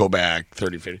 Yeah. Go back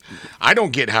 30, 50. I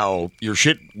don't get how your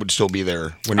shit would still be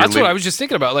there when you're That's what I was just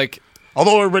thinking about. Like,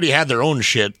 although everybody had their own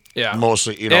shit. Yeah.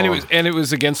 Mostly, you know. And it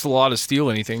was against the law to steal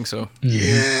anything. So.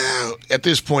 Yeah. At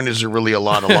this point, is there really a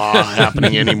lot of law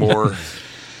happening anymore?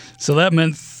 So that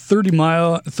meant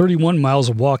 31 miles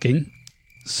of walking.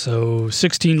 So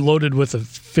 16 loaded with a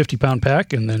 50-pound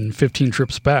pack, and then 15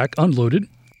 trips back unloaded.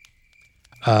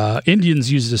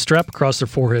 Indians used a strap across their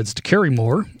foreheads to carry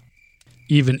more.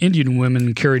 Even Indian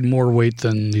women carried more weight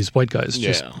than these white guys,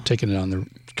 just taking it on their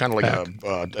kind of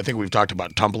like I think we've talked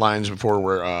about tump lines before,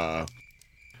 where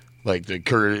like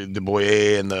the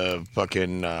boye and the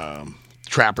fucking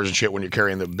trappers and shit, when you're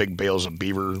carrying the big bales of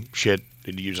beaver shit,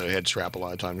 they'd use a head strap a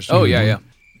lot of times. Oh, yeah.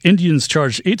 Indians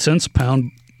charged 8 cents a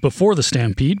pound before the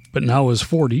stampede, but now it was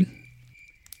 40.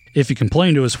 If you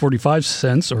complained, it was 45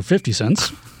 cents or 50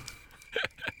 cents.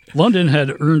 London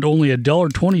had earned only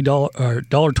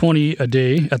 $1.20 a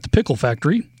day at the pickle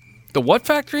factory. The what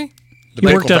factory? He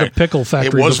worked at a pickle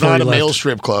factory. It was not a left. male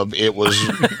strip club. It was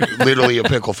literally a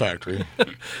pickle factory. A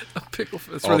pickle.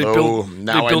 That's where Although they build.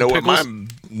 now they build I know pickles. what my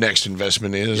next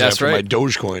investment is. That's after right. my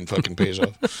Dogecoin fucking pays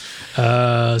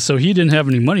off. So he didn't have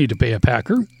any money to pay a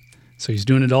packer, so he's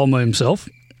doing it all by himself.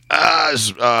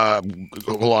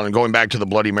 Hold on, going back to the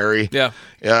Bloody Mary. Yeah.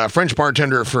 French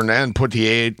bartender Fernand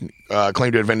Potier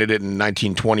claimed to have invented it in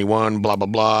 1921, blah, blah,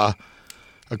 blah.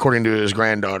 According to his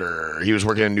granddaughter, he was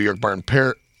working in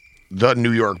the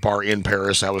New York bar in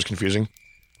Paris. That was confusing.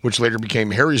 Which later became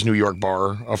Harry's New York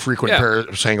bar, a frequent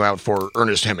Paris hangout for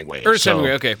Ernest Hemingway.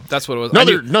 Hemingway, okay. That's what it was.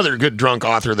 Another good drunk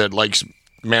author that likes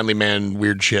manly man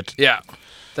weird shit. Yeah.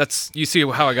 You see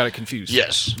how I got it confused.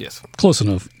 Yes. Close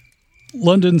enough.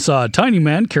 London saw a tiny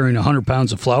man carrying 100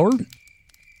 pounds of flour.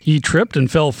 He tripped and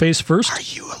fell face first. Are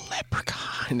you a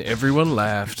leprechaun? And everyone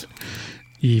laughed.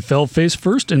 He fell face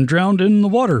first and drowned in the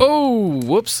water. Oh,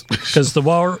 whoops. Because the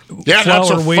flour not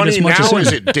so weighed funny as much now, as him.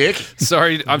 is it, Dick?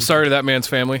 Sorry, I'm sorry to that man's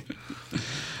family.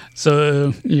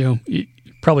 So, he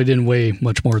probably didn't weigh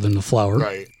much more than the flour.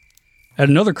 Right. At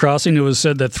another crossing, it was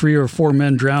said that 3 or 4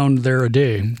 men drowned there a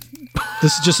day.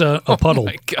 This is just a puddle. Oh,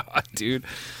 my God, dude.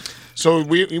 So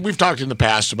we've talked in the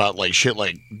past about like shit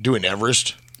like doing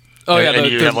Everest. Oh, yeah.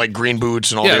 And you have like green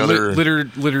boots and all the other...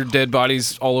 littered dead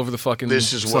bodies all over the fucking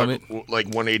This is summit. what, like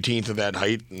 1/18 of that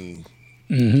height? And...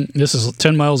 Mm-hmm. This is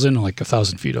 10 miles in, like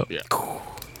 1,000 feet up. Yeah.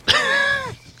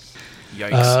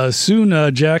 Yikes.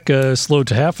 Soon, Jack slowed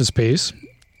to half his pace.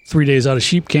 3 days out of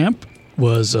sheep camp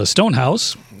was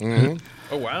Stonehouse. Mm-hmm.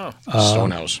 Oh, wow.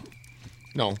 Stonehouse.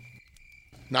 No.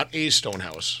 Not a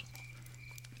Stonehouse.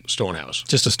 Stonehouse.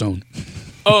 Just a stone.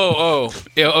 Oh.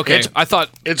 Yeah, okay.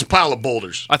 It's a pile of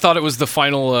boulders. I thought it was the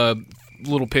final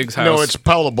Little Pig's house. No, it's a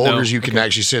pile of boulders you can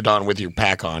actually sit on with your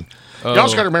pack on. You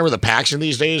also got to remember the packs in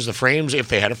these days, the frames, if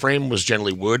they had a frame, was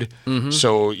generally wood. Mm-hmm.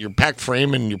 So your pack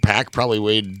frame and your pack probably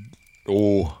weighed,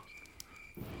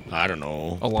 I don't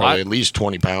know. A lot? Probably at least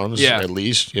 20 pounds. Yeah. At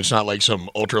least. It's not like some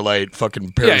ultralight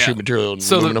fucking parachute material.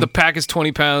 So aluminum. the pack is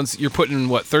 20 pounds. You're putting,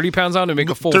 30 pounds on to make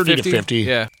a full 30 50? to 50.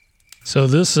 Yeah. So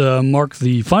this marked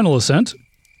the final ascent.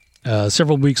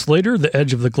 Several weeks later, the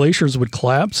edge of the glaciers would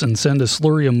collapse and send a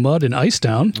slurry of mud and ice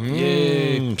down.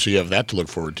 Yay. So you have that to look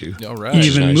forward to. All right.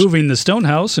 Even moving the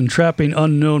Stonehouse and trapping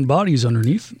unknown bodies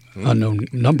underneath. Unknown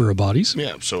number of bodies.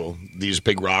 Yeah, so these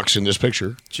big rocks in this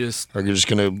picture are just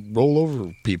going to roll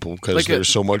over people because there's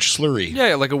so much slurry.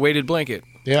 Yeah, like a weighted blanket.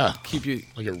 Yeah. Keep you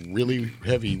Like a really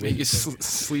heavy make you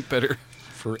sleep better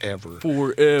forever.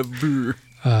 forever.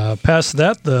 Past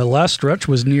that, the last stretch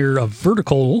was near a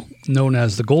vertical known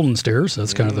as the Golden Stairs.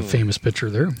 That's kind of the famous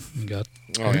picture there. You got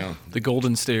The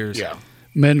Golden Stairs. Yeah.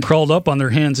 men crawled up on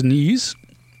their hands and knees.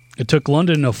 It took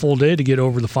London a full day to get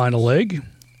over the final leg,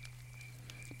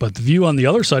 but the view on the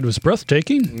other side was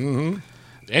breathtaking. Mm-hmm.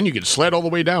 And you could sled all the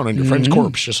way down on your friend's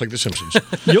corpse, just like The Simpsons.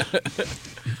 Yep.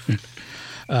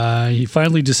 He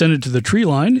finally descended to the tree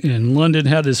line, and London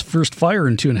had his first fire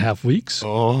in 2.5 weeks.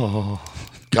 Oh,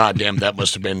 goddamn! That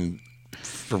must have been,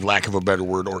 for lack of a better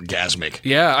word, orgasmic.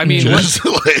 Yeah, I mean, just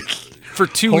like for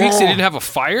 2 weeks they didn't have a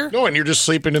fire. No, and you're just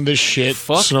sleeping in this shit,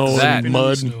 Fuck snow that. and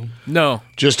mud. No,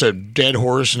 just a dead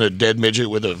horse and a dead midget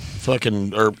with a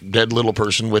fucking or dead little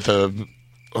person with a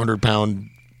 100-pound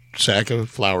sack of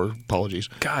flour. Apologies.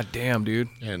 God damn, dude.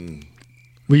 And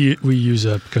we use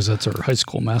that because that's our high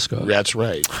school mascot. that's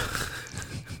right.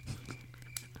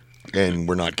 And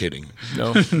we're not kidding.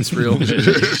 No, it's real.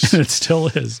 It still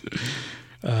is.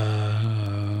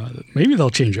 Maybe they'll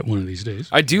change it one of these days.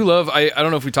 I do love. I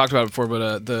don't know if we talked about it before,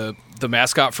 but the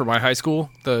mascot for my high school,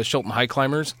 the Shelton High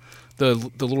Climbers, the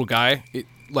little guy,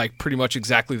 like pretty much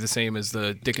exactly the same as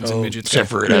the Dickinson Midgets. Except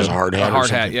for it has a hard hat. A hard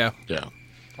hat, yeah. Yeah.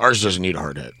 Ours doesn't need a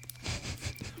hard hat.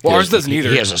 Well, ours doesn't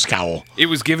either. He has a scowl. It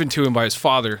was given to him by his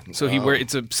father, so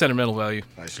it's a sentimental value.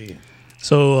 I see.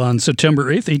 So on September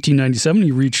 8th, 1897,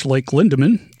 he reached Lake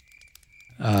Lindeman,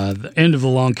 the end of the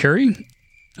long carry.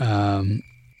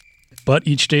 But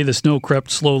each day the snow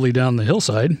crept slowly down the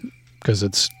hillside because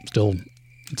it's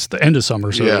the end of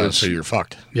summer. So so you're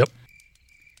fucked. Yep.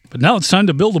 But now it's time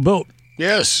to build a boat.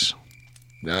 Yes.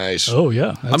 Nice. Oh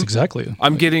yeah, that's exactly it.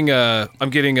 I'm getting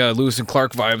Lewis and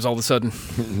Clark vibes all of a sudden.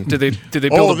 Did they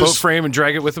build a boat frame and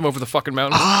drag it with them over the fucking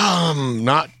mountains?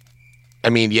 Not.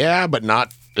 I mean, yeah, but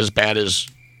not as bad as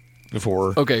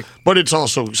before. Okay. But it's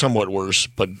also somewhat worse,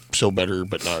 but still better,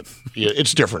 but not. Yeah,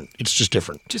 it's different. It's just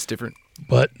different. Just different.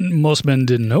 But most men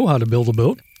didn't know how to build a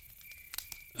boat.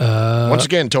 Once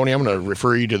again, Tony, I'm going to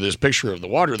refer you to this picture of the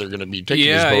water they're going to be taking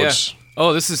these boats. Yeah.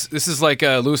 Oh, this is like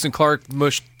Lewis and Clark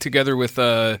mushed together with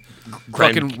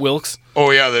fucking Wilkes.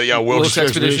 Oh yeah, Wilkes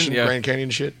Expedition, yeah. Grand Canyon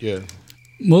shit. Yeah.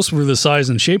 Most were the size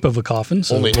and shape of a coffin.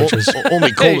 So only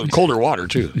colder water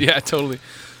too. Yeah, totally.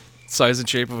 Size and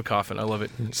shape of a coffin. I love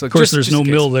it. So of course, there's no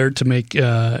mill there to make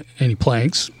any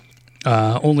planks.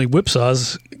 Only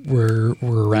whipsaws were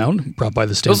around, brought by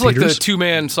the Stampeders. Those are like the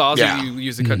 2-man saws that you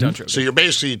use to cut down trees. So you're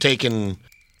basically taking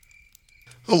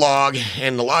a log,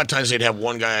 and a lot of times they'd have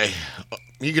one guy.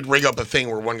 You could rig up a thing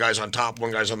where one guy's on top,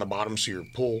 one guy's on the bottom. So you're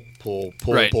pull,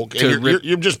 right. pull, and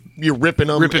you're ripping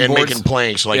them and boards. making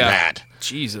planks like that.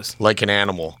 Jesus, like an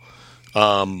animal.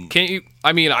 Can't you?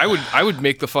 I mean, I would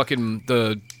make the fucking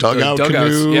dugout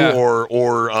canoe, yeah.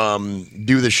 or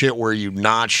do the shit where you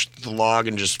notch the log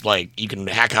and just like you can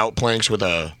hack out planks with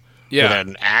with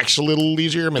an axe a little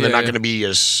easier. I mean, they're not going to be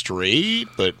as straight,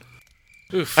 but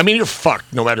oof. I mean, you're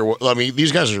fucked no matter what. I mean,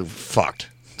 these guys are fucked,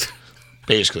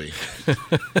 basically.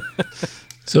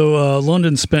 So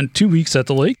London spent 2 weeks at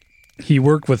the lake. He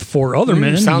worked with 4 other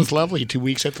men. Sounds lovely. 2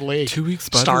 weeks at the lake. 2 weeks,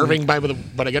 starving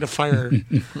but I got a fire.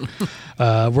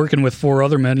 Working with 4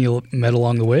 other men he met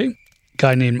along the way. A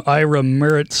guy named Ira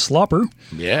Merritt Sloper.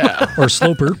 Yeah. Or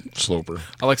Sloper. Sloper.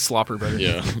 I like Slopper better.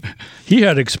 Yeah. He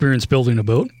had experience building a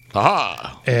boat.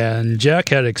 Aha. And Jack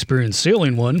had experience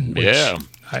sailing one. Yeah.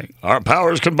 Our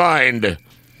powers combined.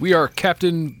 We are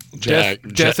Captain Jack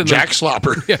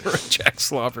Slopper. Yeah, right, Jack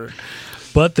Slopper.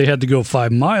 But they had to go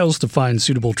 5 miles to find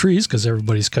suitable trees because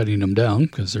everybody's cutting them down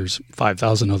because there's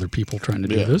 5,000 other people trying to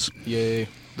do this. Yay.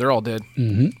 They're all dead.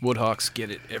 Mm-hmm. Woodhawks get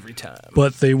it every time.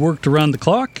 But they worked around the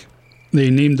clock. They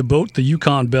named the boat the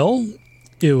Yukon Belle.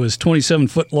 It was 27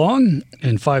 foot long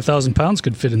and 5,000 pounds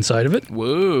could fit inside of it.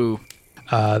 Whoa.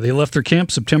 They left their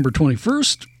camp September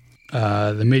 21st.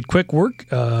 They made quick work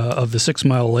of the 6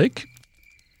 mile lake.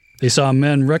 They saw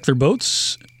men wreck their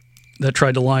boats that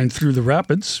tried to line through the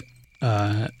rapids.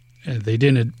 They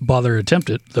didn't bother attempt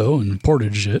it, though, and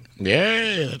portaged it.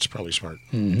 Yeah, that's probably smart.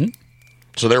 Mm-hmm.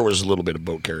 So there was a little bit of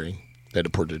boat carrying at a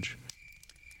portage.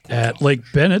 At Lake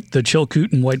Bennett, the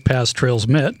Chilkoot and White Pass trails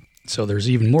met, so there's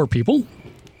even more people.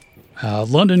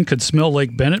 London could smell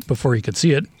Lake Bennett before he could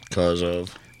see it. Because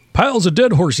of? Piles of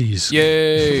dead horsies.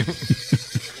 Yay.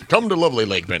 Come to lovely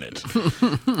Lake Bennett.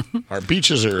 Our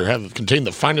beaches contain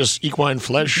the finest equine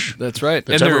flesh. That's right.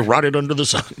 That's ever rotted under the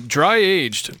sun. Dry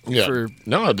aged. Yeah.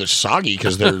 No, they're soggy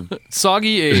because they're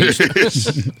soggy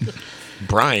aged.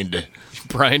 Brined.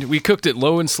 We cooked it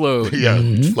low and slow. Yeah.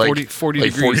 Mm-hmm. 40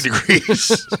 like degrees. 40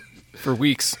 degrees. For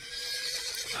weeks.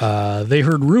 They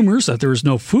heard rumors that there was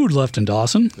no food left in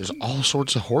Dawson. There's all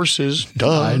sorts of horses.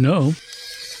 Duh. I know.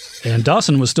 And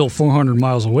Dawson was still 400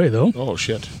 miles away, though. Oh,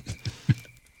 shit.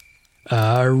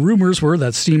 Rumors were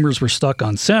that steamers were stuck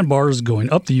on sandbars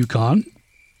going up the Yukon.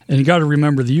 And you got to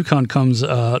remember, the Yukon comes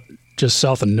just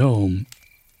south of Nome.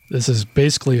 This is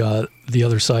basically the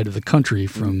other side of the country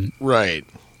from right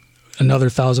another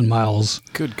 1,000 miles.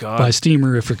 Good God. By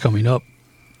steamer if you're coming up.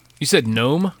 You said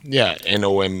Nome? Yeah,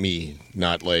 N-O-M-E,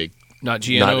 not like... Not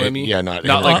G-N-O-M-E? Yeah, not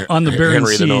like on the Bering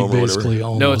Henry Sea, the Gnome basically,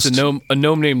 almost. No, it's a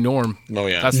gnome named Norm. Oh,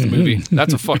 yeah. That's the movie.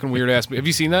 That's a fucking weird-ass movie. Have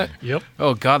you seen that? Yep.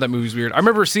 Oh, God, that movie's weird. I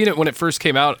remember seeing it when it first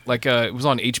came out. Like, it was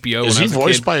on HBO. Is when I he was a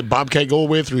voiced kid. by Bobcat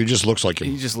Goldthwait, or he just looks like him?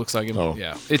 He just looks like him. Oh.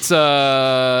 Yeah. It's,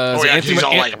 oh, yeah, he's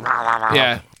all like...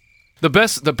 Yeah. The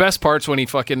best part's when he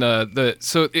fucking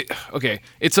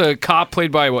it's a cop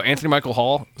played by Anthony Michael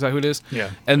Hall. Is that who it is?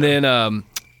 Yeah. And then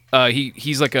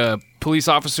he's like a police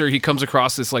officer. He comes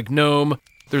across this like gnome.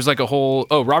 There's like a whole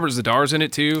Robert Zadar's in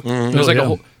it too. Mm-hmm. There's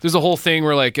there's a whole thing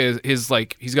where like he's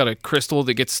got a crystal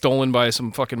that gets stolen by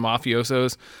some fucking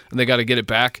mafiosos and they got to get it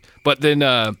back. But then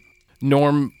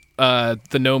Norm,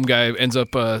 the gnome guy, ends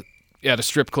up at a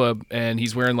strip club and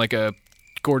he's wearing like a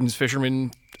Gordon's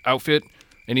fisherman outfit.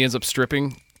 And he ends up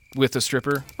stripping with a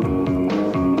stripper.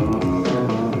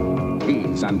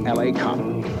 He's an LA cop.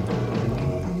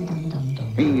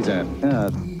 He's a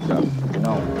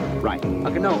gnome. Right, a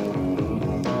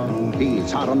gnome.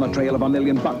 He's hot on the trail of $1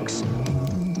 million.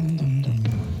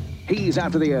 He's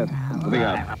after the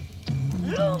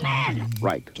Blue Man.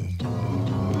 Right.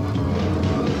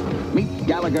 Meet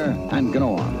Gallagher and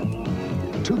Gnome.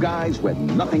 Two guys with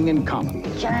nothing in common.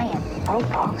 Giant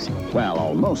bulldogs. Well,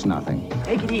 almost nothing.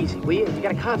 Take it easy, will you? You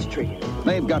gotta concentrate.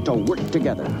 They've got to work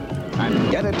together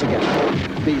and get it together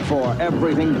before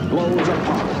everything blows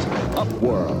apart.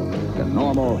 Upworld. The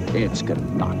normal, it's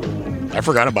not. I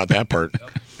forgot about that part.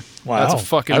 Wow. That's a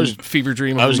fucking fever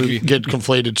dream of a movie. Get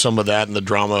conflated some of that and the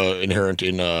drama inherent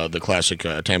in the classic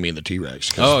Tammy and the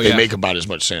T-Rex. Oh, yeah. They make about as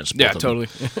much sense. Yeah, both totally.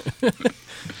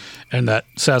 And that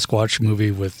Sasquatch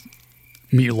movie with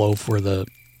Meatloaf where the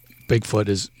Bigfoot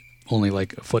is only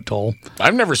like a foot tall.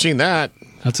 I've never seen that.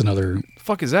 That's another... The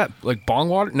fuck is that? Like bong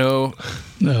water? No.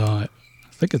 No, I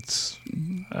think it's...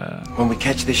 When we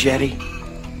catch this Yeti,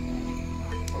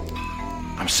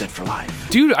 I'm set for life.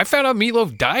 Dude, I found out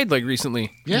Meatloaf died like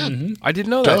recently. Yeah. I didn't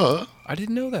know that. I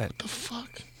didn't know that. The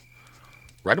fuck?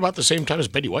 Right about the same time as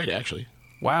Betty White, actually.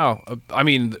 Wow. I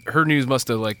mean, her news must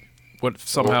have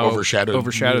somehow overshadowed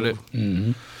it.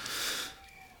 Mm-hmm.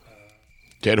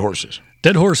 Dead horses.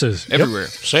 Dead horses. Everywhere. Yep.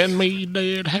 Send me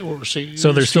dead horses.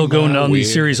 So they're still going down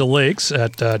these series of lakes.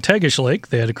 At Tagish Lake,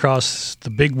 they had to cross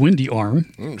the Big Windy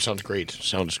Arm. Sounds great.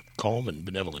 Sounds calm and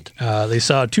benevolent. They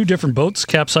saw two different boats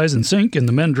capsize and sink, and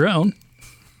the men drown.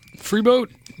 Free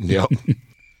boat? Yep.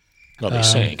 Well, they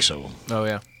sank, so... Oh,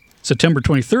 yeah. September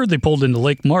 23rd, they pulled into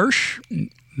Lake Marsh.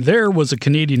 There was a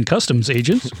Canadian customs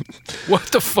agent. What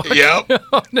the fuck? Yep.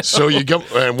 Oh, no. So you go,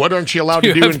 and what aren't you allowed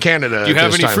to do in Canada? Do you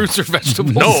have any time? fruits or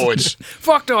vegetables? No, it's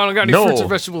fuck no. I don't got any fruits or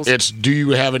vegetables. It's do you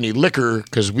have any liquor?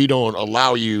 Because we don't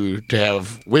allow you to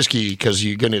have whiskey because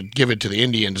you're going to give it to the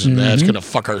Indians, and that's going to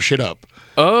fuck our shit up.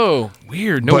 Oh,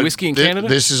 weird. No whiskey in Canada.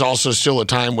 This is also still a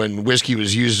time when whiskey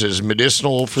was used as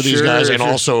medicinal for these guys, and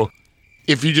also.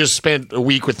 If you just spent a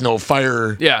week with no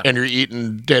fire and you're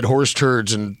eating dead horse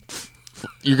turds, and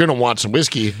you're going to want some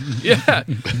whiskey. Yeah.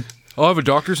 I'll have a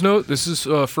doctor's note. This is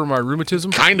for my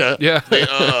rheumatism. Kinda. Yeah.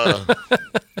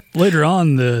 Later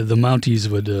on, the Mounties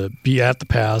would be at the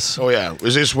pass. Oh, yeah.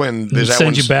 Was this when... They'd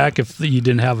send you back if you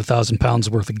didn't have 1,000 pounds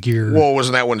worth of gear. Well,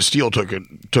 wasn't that when Steele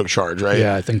took charge, right?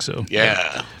 Yeah, I think so.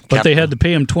 Yeah. But they had to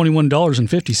pay him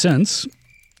 $21.50.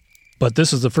 But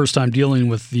this is the first time dealing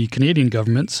with the Canadian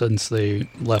government since they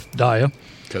left Daya.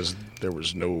 Because there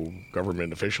was no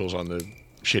government officials on the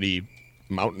shitty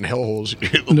mountain hellholes.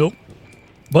 Nope.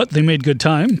 But they made good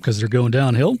time because they're going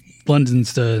downhill.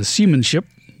 London's seamanship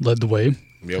led the way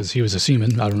because he was a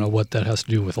seaman. I don't know what that has to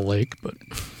do with a lake, but...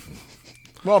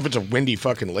 Well, if it's a windy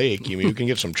fucking lake, you can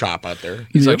get some chop out there.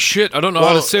 He's like, shit, I don't know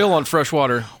how to sail on fresh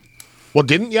water. Well,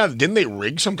 didn't they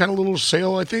rig some kind of little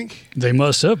sail, I think? They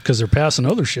must have, because they're passing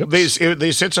other ships.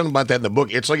 They said something about that in the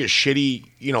book. It's like a shitty,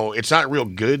 it's not a real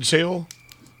good sail,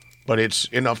 but it's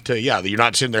enough to, you're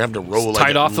not sitting there having to roll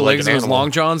tied off the legs of those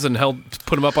long johns and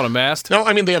put them up on a mast? No,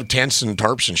 I mean, they have tents and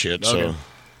tarps and shit, so.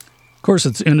 Of course,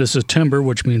 it's into September,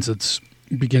 which means it's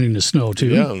beginning to snow, too.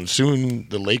 Yeah, and soon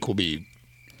the lake will be,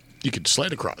 you could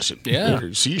sled across it. Yeah.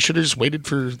 See, you should have just waited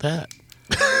for that.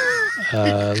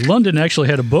 London actually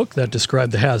had a book that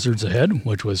described the hazards ahead,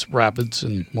 which was rapids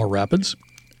and more rapids.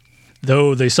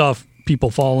 Though they saw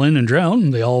people fall in and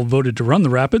drown. They all voted to run the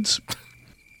rapids.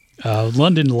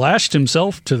 London lashed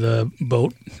himself to the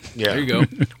boat. Yeah. There you go.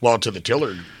 Well, to the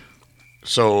tiller.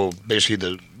 So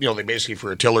basically, they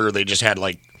for a tiller, they just had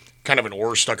like kind of an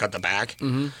oar stuck at the back.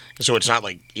 Mm-hmm. So it's not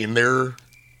like in there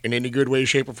in any good way,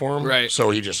 shape, or form. Right. So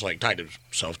he just like tied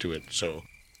himself to it. So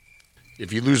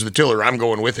if you lose the tiller, I'm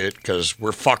going with it because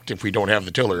we're fucked if we don't have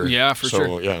the tiller. Yeah, for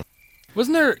sure. Yeah.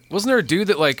 Wasn't there a dude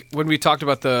that, like, when we talked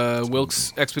about the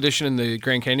Wilkes expedition in the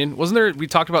Grand Canyon, we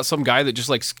talked about some guy that just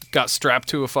like got strapped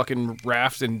to a fucking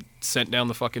raft and sent down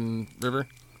the fucking river?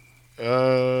 I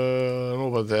don't know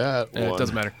about that. It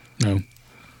doesn't matter. No.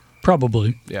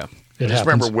 Probably. Yeah. I just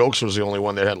remember Wilkes was the only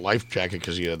one that had life jacket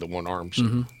because he had the one arm. So.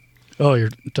 Mm-hmm. Oh,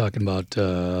 you're talking about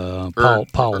Powell.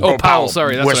 Oh, Powell.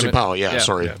 Sorry, that's Wesley what I meant. Powell. Yeah,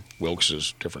 sorry. Yeah. Wilkes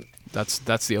is different. That's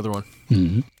the other one.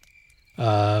 Mm-hmm.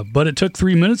 But it took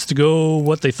 3 minutes to go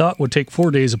what they thought would take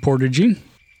 4 days of portaging.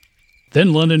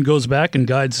 Then London goes back and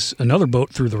guides another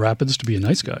boat through the rapids to be a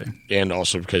nice guy. And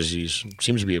also because he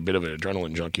seems to be a bit of an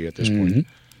adrenaline junkie at this point.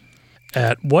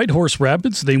 At White Horse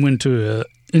Rapids, they went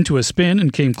into a spin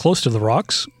and came close to the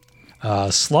rocks.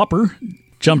 Slopper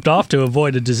jumped off to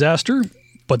avoid a disaster,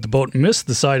 but the boat missed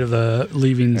the side of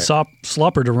leaving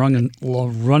Slopper to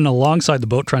run alongside the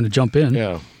boat trying to jump in.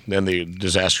 Yeah. Then the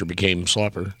disaster became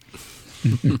Slopper.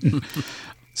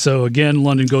 So again,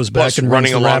 London goes back and runs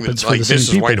the rapids for the same this is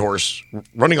people. White Horse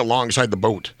running alongside the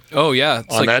boat. Oh yeah,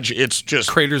 on that, it's just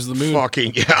craters of the moon.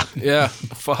 Fucking yeah, yeah,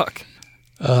 fuck.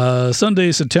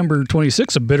 Sunday, September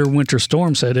 26th, a bitter winter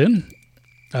storm set in,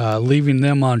 leaving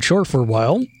them on shore for a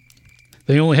while.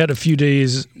 They only had a few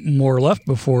days more left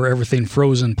before everything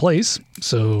froze in place,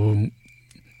 so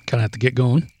kind of have to get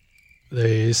going.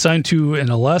 They signed to an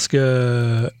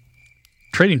Alaska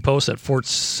trading post at Fort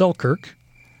Selkirk.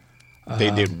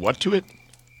 They did what to it?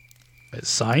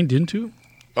 Signed into?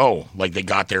 Oh, like they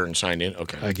got there and signed in?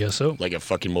 Okay. I guess so. Like a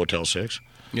fucking Motel 6?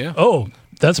 Yeah. Oh,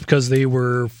 that's because they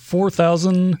were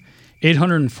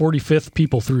 4,845th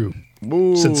people through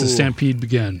since the stampede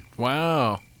began.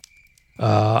 Wow.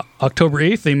 October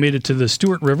 8th, they made it to the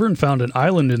Stewart River and found an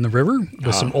island in the river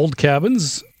with some old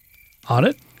cabins on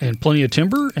it and plenty of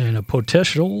timber and a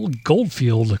potential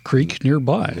goldfield creek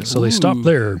nearby. So they stopped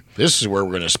there. This is where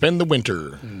we're going to spend the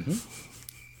winter. Mm-hmm.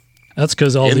 That's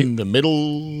because in the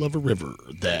middle of a river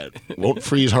that won't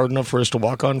freeze hard enough for us to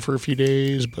walk on for a few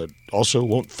days, but also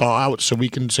won't thaw out so we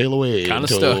can sail away. Kind of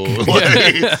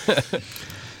stuck.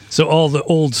 So all the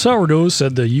old sourdoughs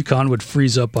said the Yukon would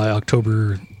freeze up by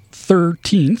October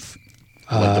 13th.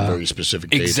 Like the very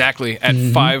specific date. Exactly, at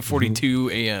 5:42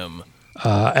 a.m.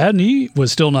 Adney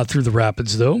was still not through the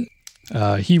rapids, though.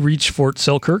 He reached Fort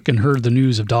Selkirk and heard the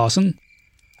news of Dawson.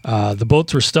 The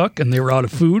boats were stuck, and they were out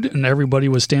of food, and everybody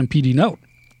was stampeding out.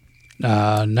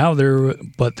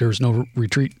 But there's no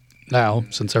retreat now,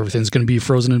 since everything's going to be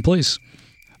frozen in place.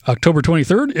 October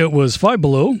 23rd, it was 5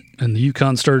 below, and the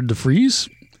Yukon started to freeze.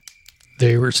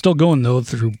 They were still going, though,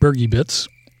 through bergy bits,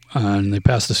 and they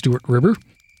passed the Stewart River.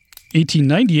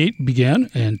 1898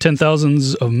 began, and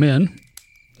 10,000s of men,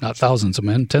 not thousands of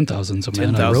men, 10,000s of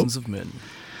men, 10,000s of men.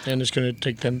 And it's going to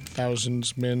take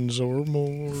 10,000 men or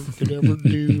more could ever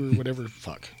do, or whatever.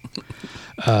 Fuck.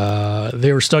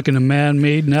 They were stuck in a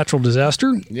man-made natural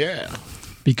disaster. Yeah.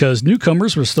 Because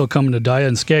newcomers were still coming to Daya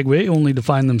and Skagway, only to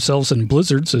find themselves in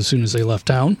blizzards as soon as they left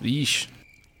town. Yeesh.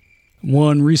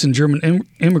 One recent German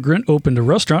immigrant opened a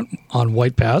restaurant on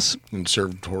White Pass. And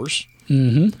served horse.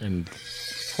 Mm-hmm. And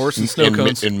horse and snow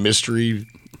cones. And mystery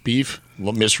beef,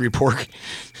 mystery pork.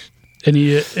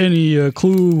 Any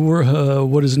clue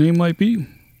what his name might be?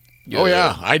 Oh,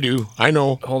 yeah, I do. I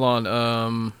know. Hold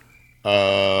on.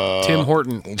 Tim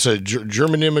Horton. It's a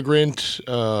German immigrant.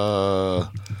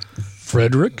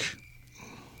 Frederick.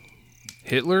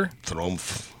 Hitler?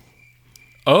 Trumpf.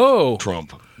 Oh.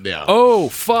 Trump. Yeah. Oh,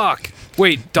 fuck.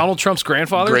 Wait, Donald Trump's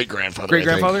grandfather? Great-grandfather.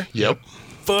 Great-grandfather? Yep.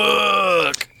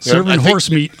 Fuck. Serving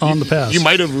horse meat on the pass. You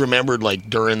might have remembered, like,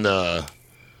 during the,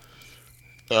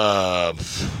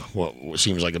 what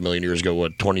seems like a million years ago,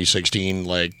 2016,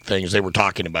 like, things they were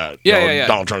talking about. Yeah.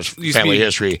 Donald Trump's family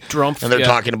history. Trump, and they're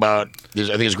talking about, I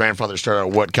think his grandfather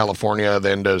started out, California,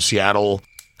 then to Seattle,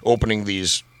 opening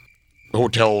these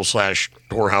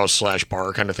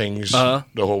hotel/whorehouse/bar kind of things the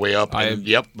whole way up. And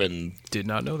did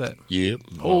not know that. Yep.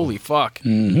 Holy fuck.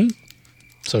 Mm-hmm.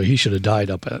 So he should have died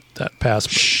up at that pass.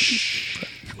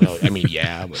 Well, I mean,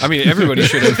 yeah. But. I mean, everybody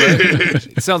should have. Right?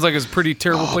 It sounds like it's a pretty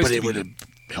terrible place but to it be. would have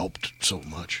helped so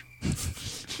much.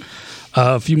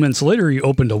 A few minutes later, he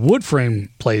opened a wood frame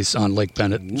place on Lake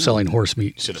Bennett selling horse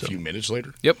meat. You said a few minutes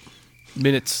later? Yep.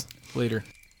 Minutes later.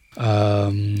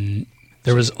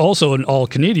 There was also an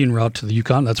all-Canadian route to the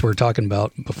Yukon. That's what we were talking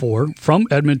about before. From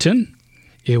Edmonton,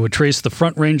 it would trace the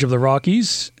Front Range of the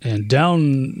Rockies and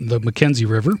down the Mackenzie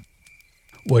River,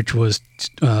 which was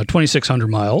 2,600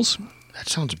 miles. That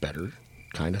sounds better,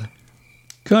 kind of.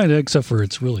 Kind of, except for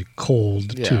it's really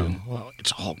cold, too. Well,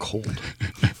 it's all cold.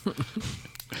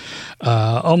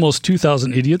 Almost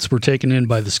 2,000 idiots were taken in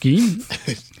by the scheme.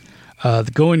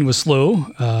 The going was slow.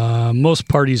 Most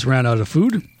parties ran out of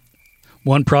food.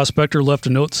 One prospector left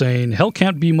a note saying, "Hell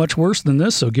can't be much worse than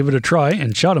this, so give it a try,"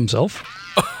 and shot himself.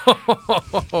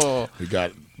 We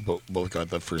got both got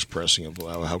the first pressing of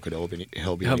how could hell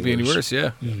be any worse?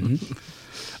 Yeah.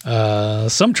 Mm-hmm.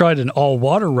 Some tried an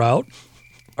all-water route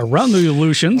around the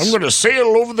Aleutians. I'm going to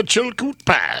sail over the Chilkoot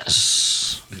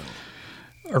Pass.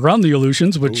 Around the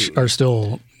Aleutians, which are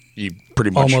still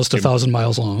pretty much almost 1,000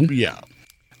 miles long. Yeah.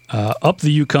 Up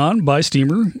the Yukon by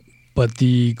steamer, but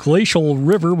the glacial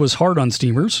river was hard on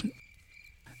steamers,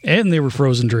 and they were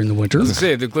frozen during the winter. I was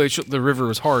going to say, the river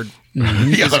was hard,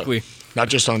 physically. Not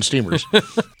just on steamers.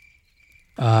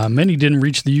 Many didn't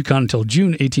reach the Yukon until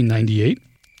June 1898.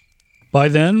 By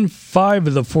then, 5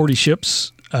 of the 40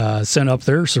 ships sent up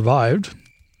there survived.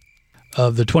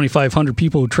 Of the 2,500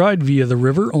 people who tried via the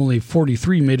river, only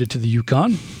 43 made it to the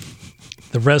Yukon.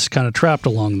 The rest kind of trapped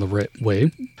along the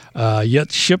way.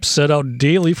 Yet ships set out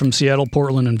daily from Seattle,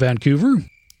 Portland, and Vancouver.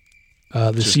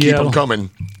 Just keep them coming.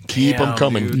 Keep them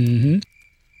coming.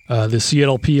 Mm-hmm. The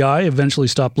Seattle PI eventually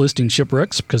stopped listing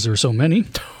shipwrecks because there were so many.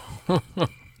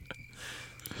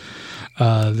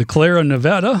 The Clara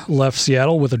Nevada left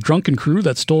Seattle with a drunken crew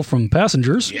that stole from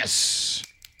passengers. Yes.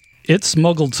 It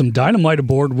smuggled some dynamite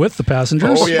aboard with the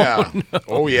passengers. Oh, yeah. Oh, no.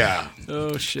 Oh, yeah.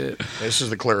 Oh, shit. This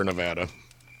is the Clara Nevada.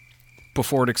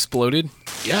 Before it exploded?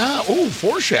 Yeah. Oh,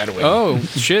 foreshadowing. Oh,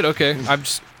 shit. Okay. I'm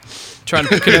just trying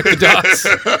to connect the dots.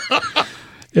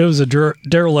 It was a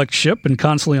derelict ship and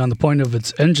constantly on the point of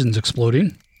its engines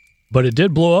exploding. But it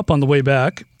did blow up on the way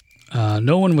back.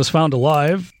 No one was found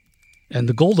alive. And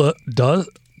the gold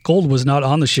was not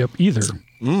on the ship either.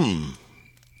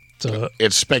 So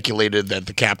it's speculated that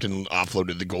the captain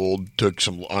offloaded the gold, took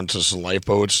some onto some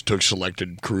lifeboats, took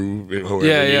selected crew,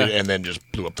 and then just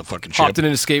blew up the fucking ship. Hopped in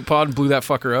an escape pod and blew that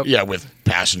fucker up. Yeah, with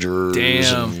passengers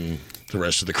and the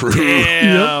rest of the crew.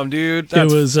 Damn, dude.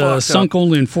 That's it was sunk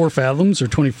only in 4 fathoms or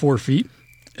 24 feet.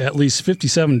 At least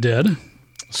 57 dead.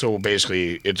 So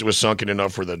basically, it was sunken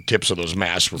enough where the tips of those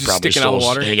masts were just probably still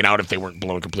still hanging out if they weren't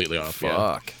blown completely off.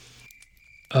 Fuck.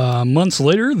 Months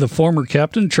later, the former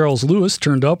captain, Charles Lewis,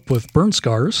 turned up with burn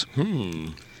scars.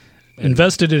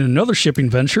 Invested in another shipping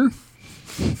venture.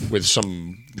 With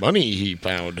some money he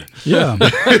found. Yeah.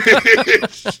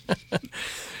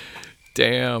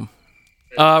 Damn.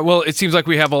 Well, it seems like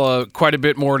we have quite a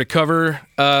bit more to cover.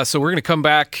 So we're going to come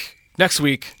back next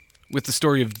week with the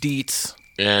story of Dietz.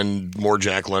 And more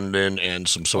Jack London and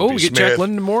some Sophie Smith. Oh, we get Jack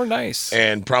London more? Nice.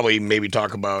 And probably maybe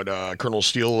talk about Colonel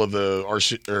Steele of the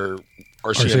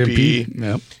RCMP.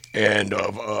 Yep. And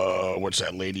of, what's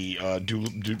that lady?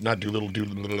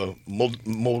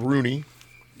 Mulrooney.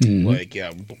 Mm-hmm. Like,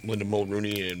 yeah, Linda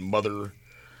Mulrooney and Mother.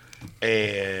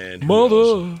 And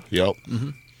Mother. Yep. Mm-hmm.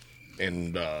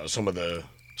 And some of the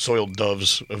soiled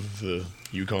doves of the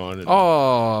Yukon.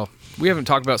 And, we haven't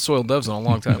talked about soiled doves in a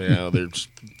long time. Yeah, they're just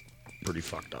pretty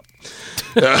fucked up.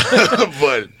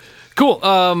 But cool.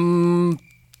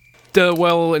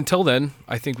 Well, until then,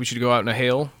 I think we should go out in a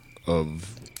hail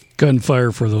of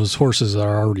gunfire for those horses that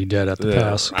are already dead at the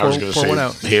pass. I was going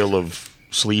to say hail of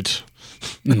sleet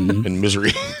and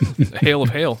misery. A hail of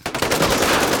hail.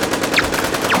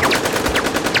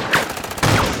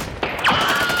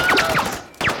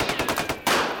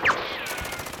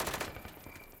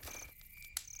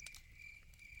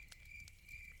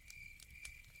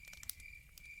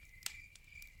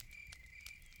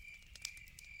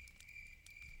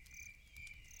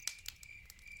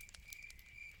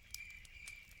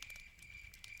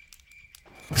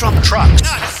 Trump truck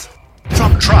nuts.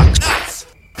 Trump truck nuts.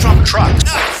 Trump truck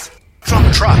nuts.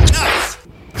 Trump truck nuts.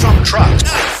 Trump truck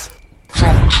nuts.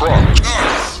 Trump truck nuts.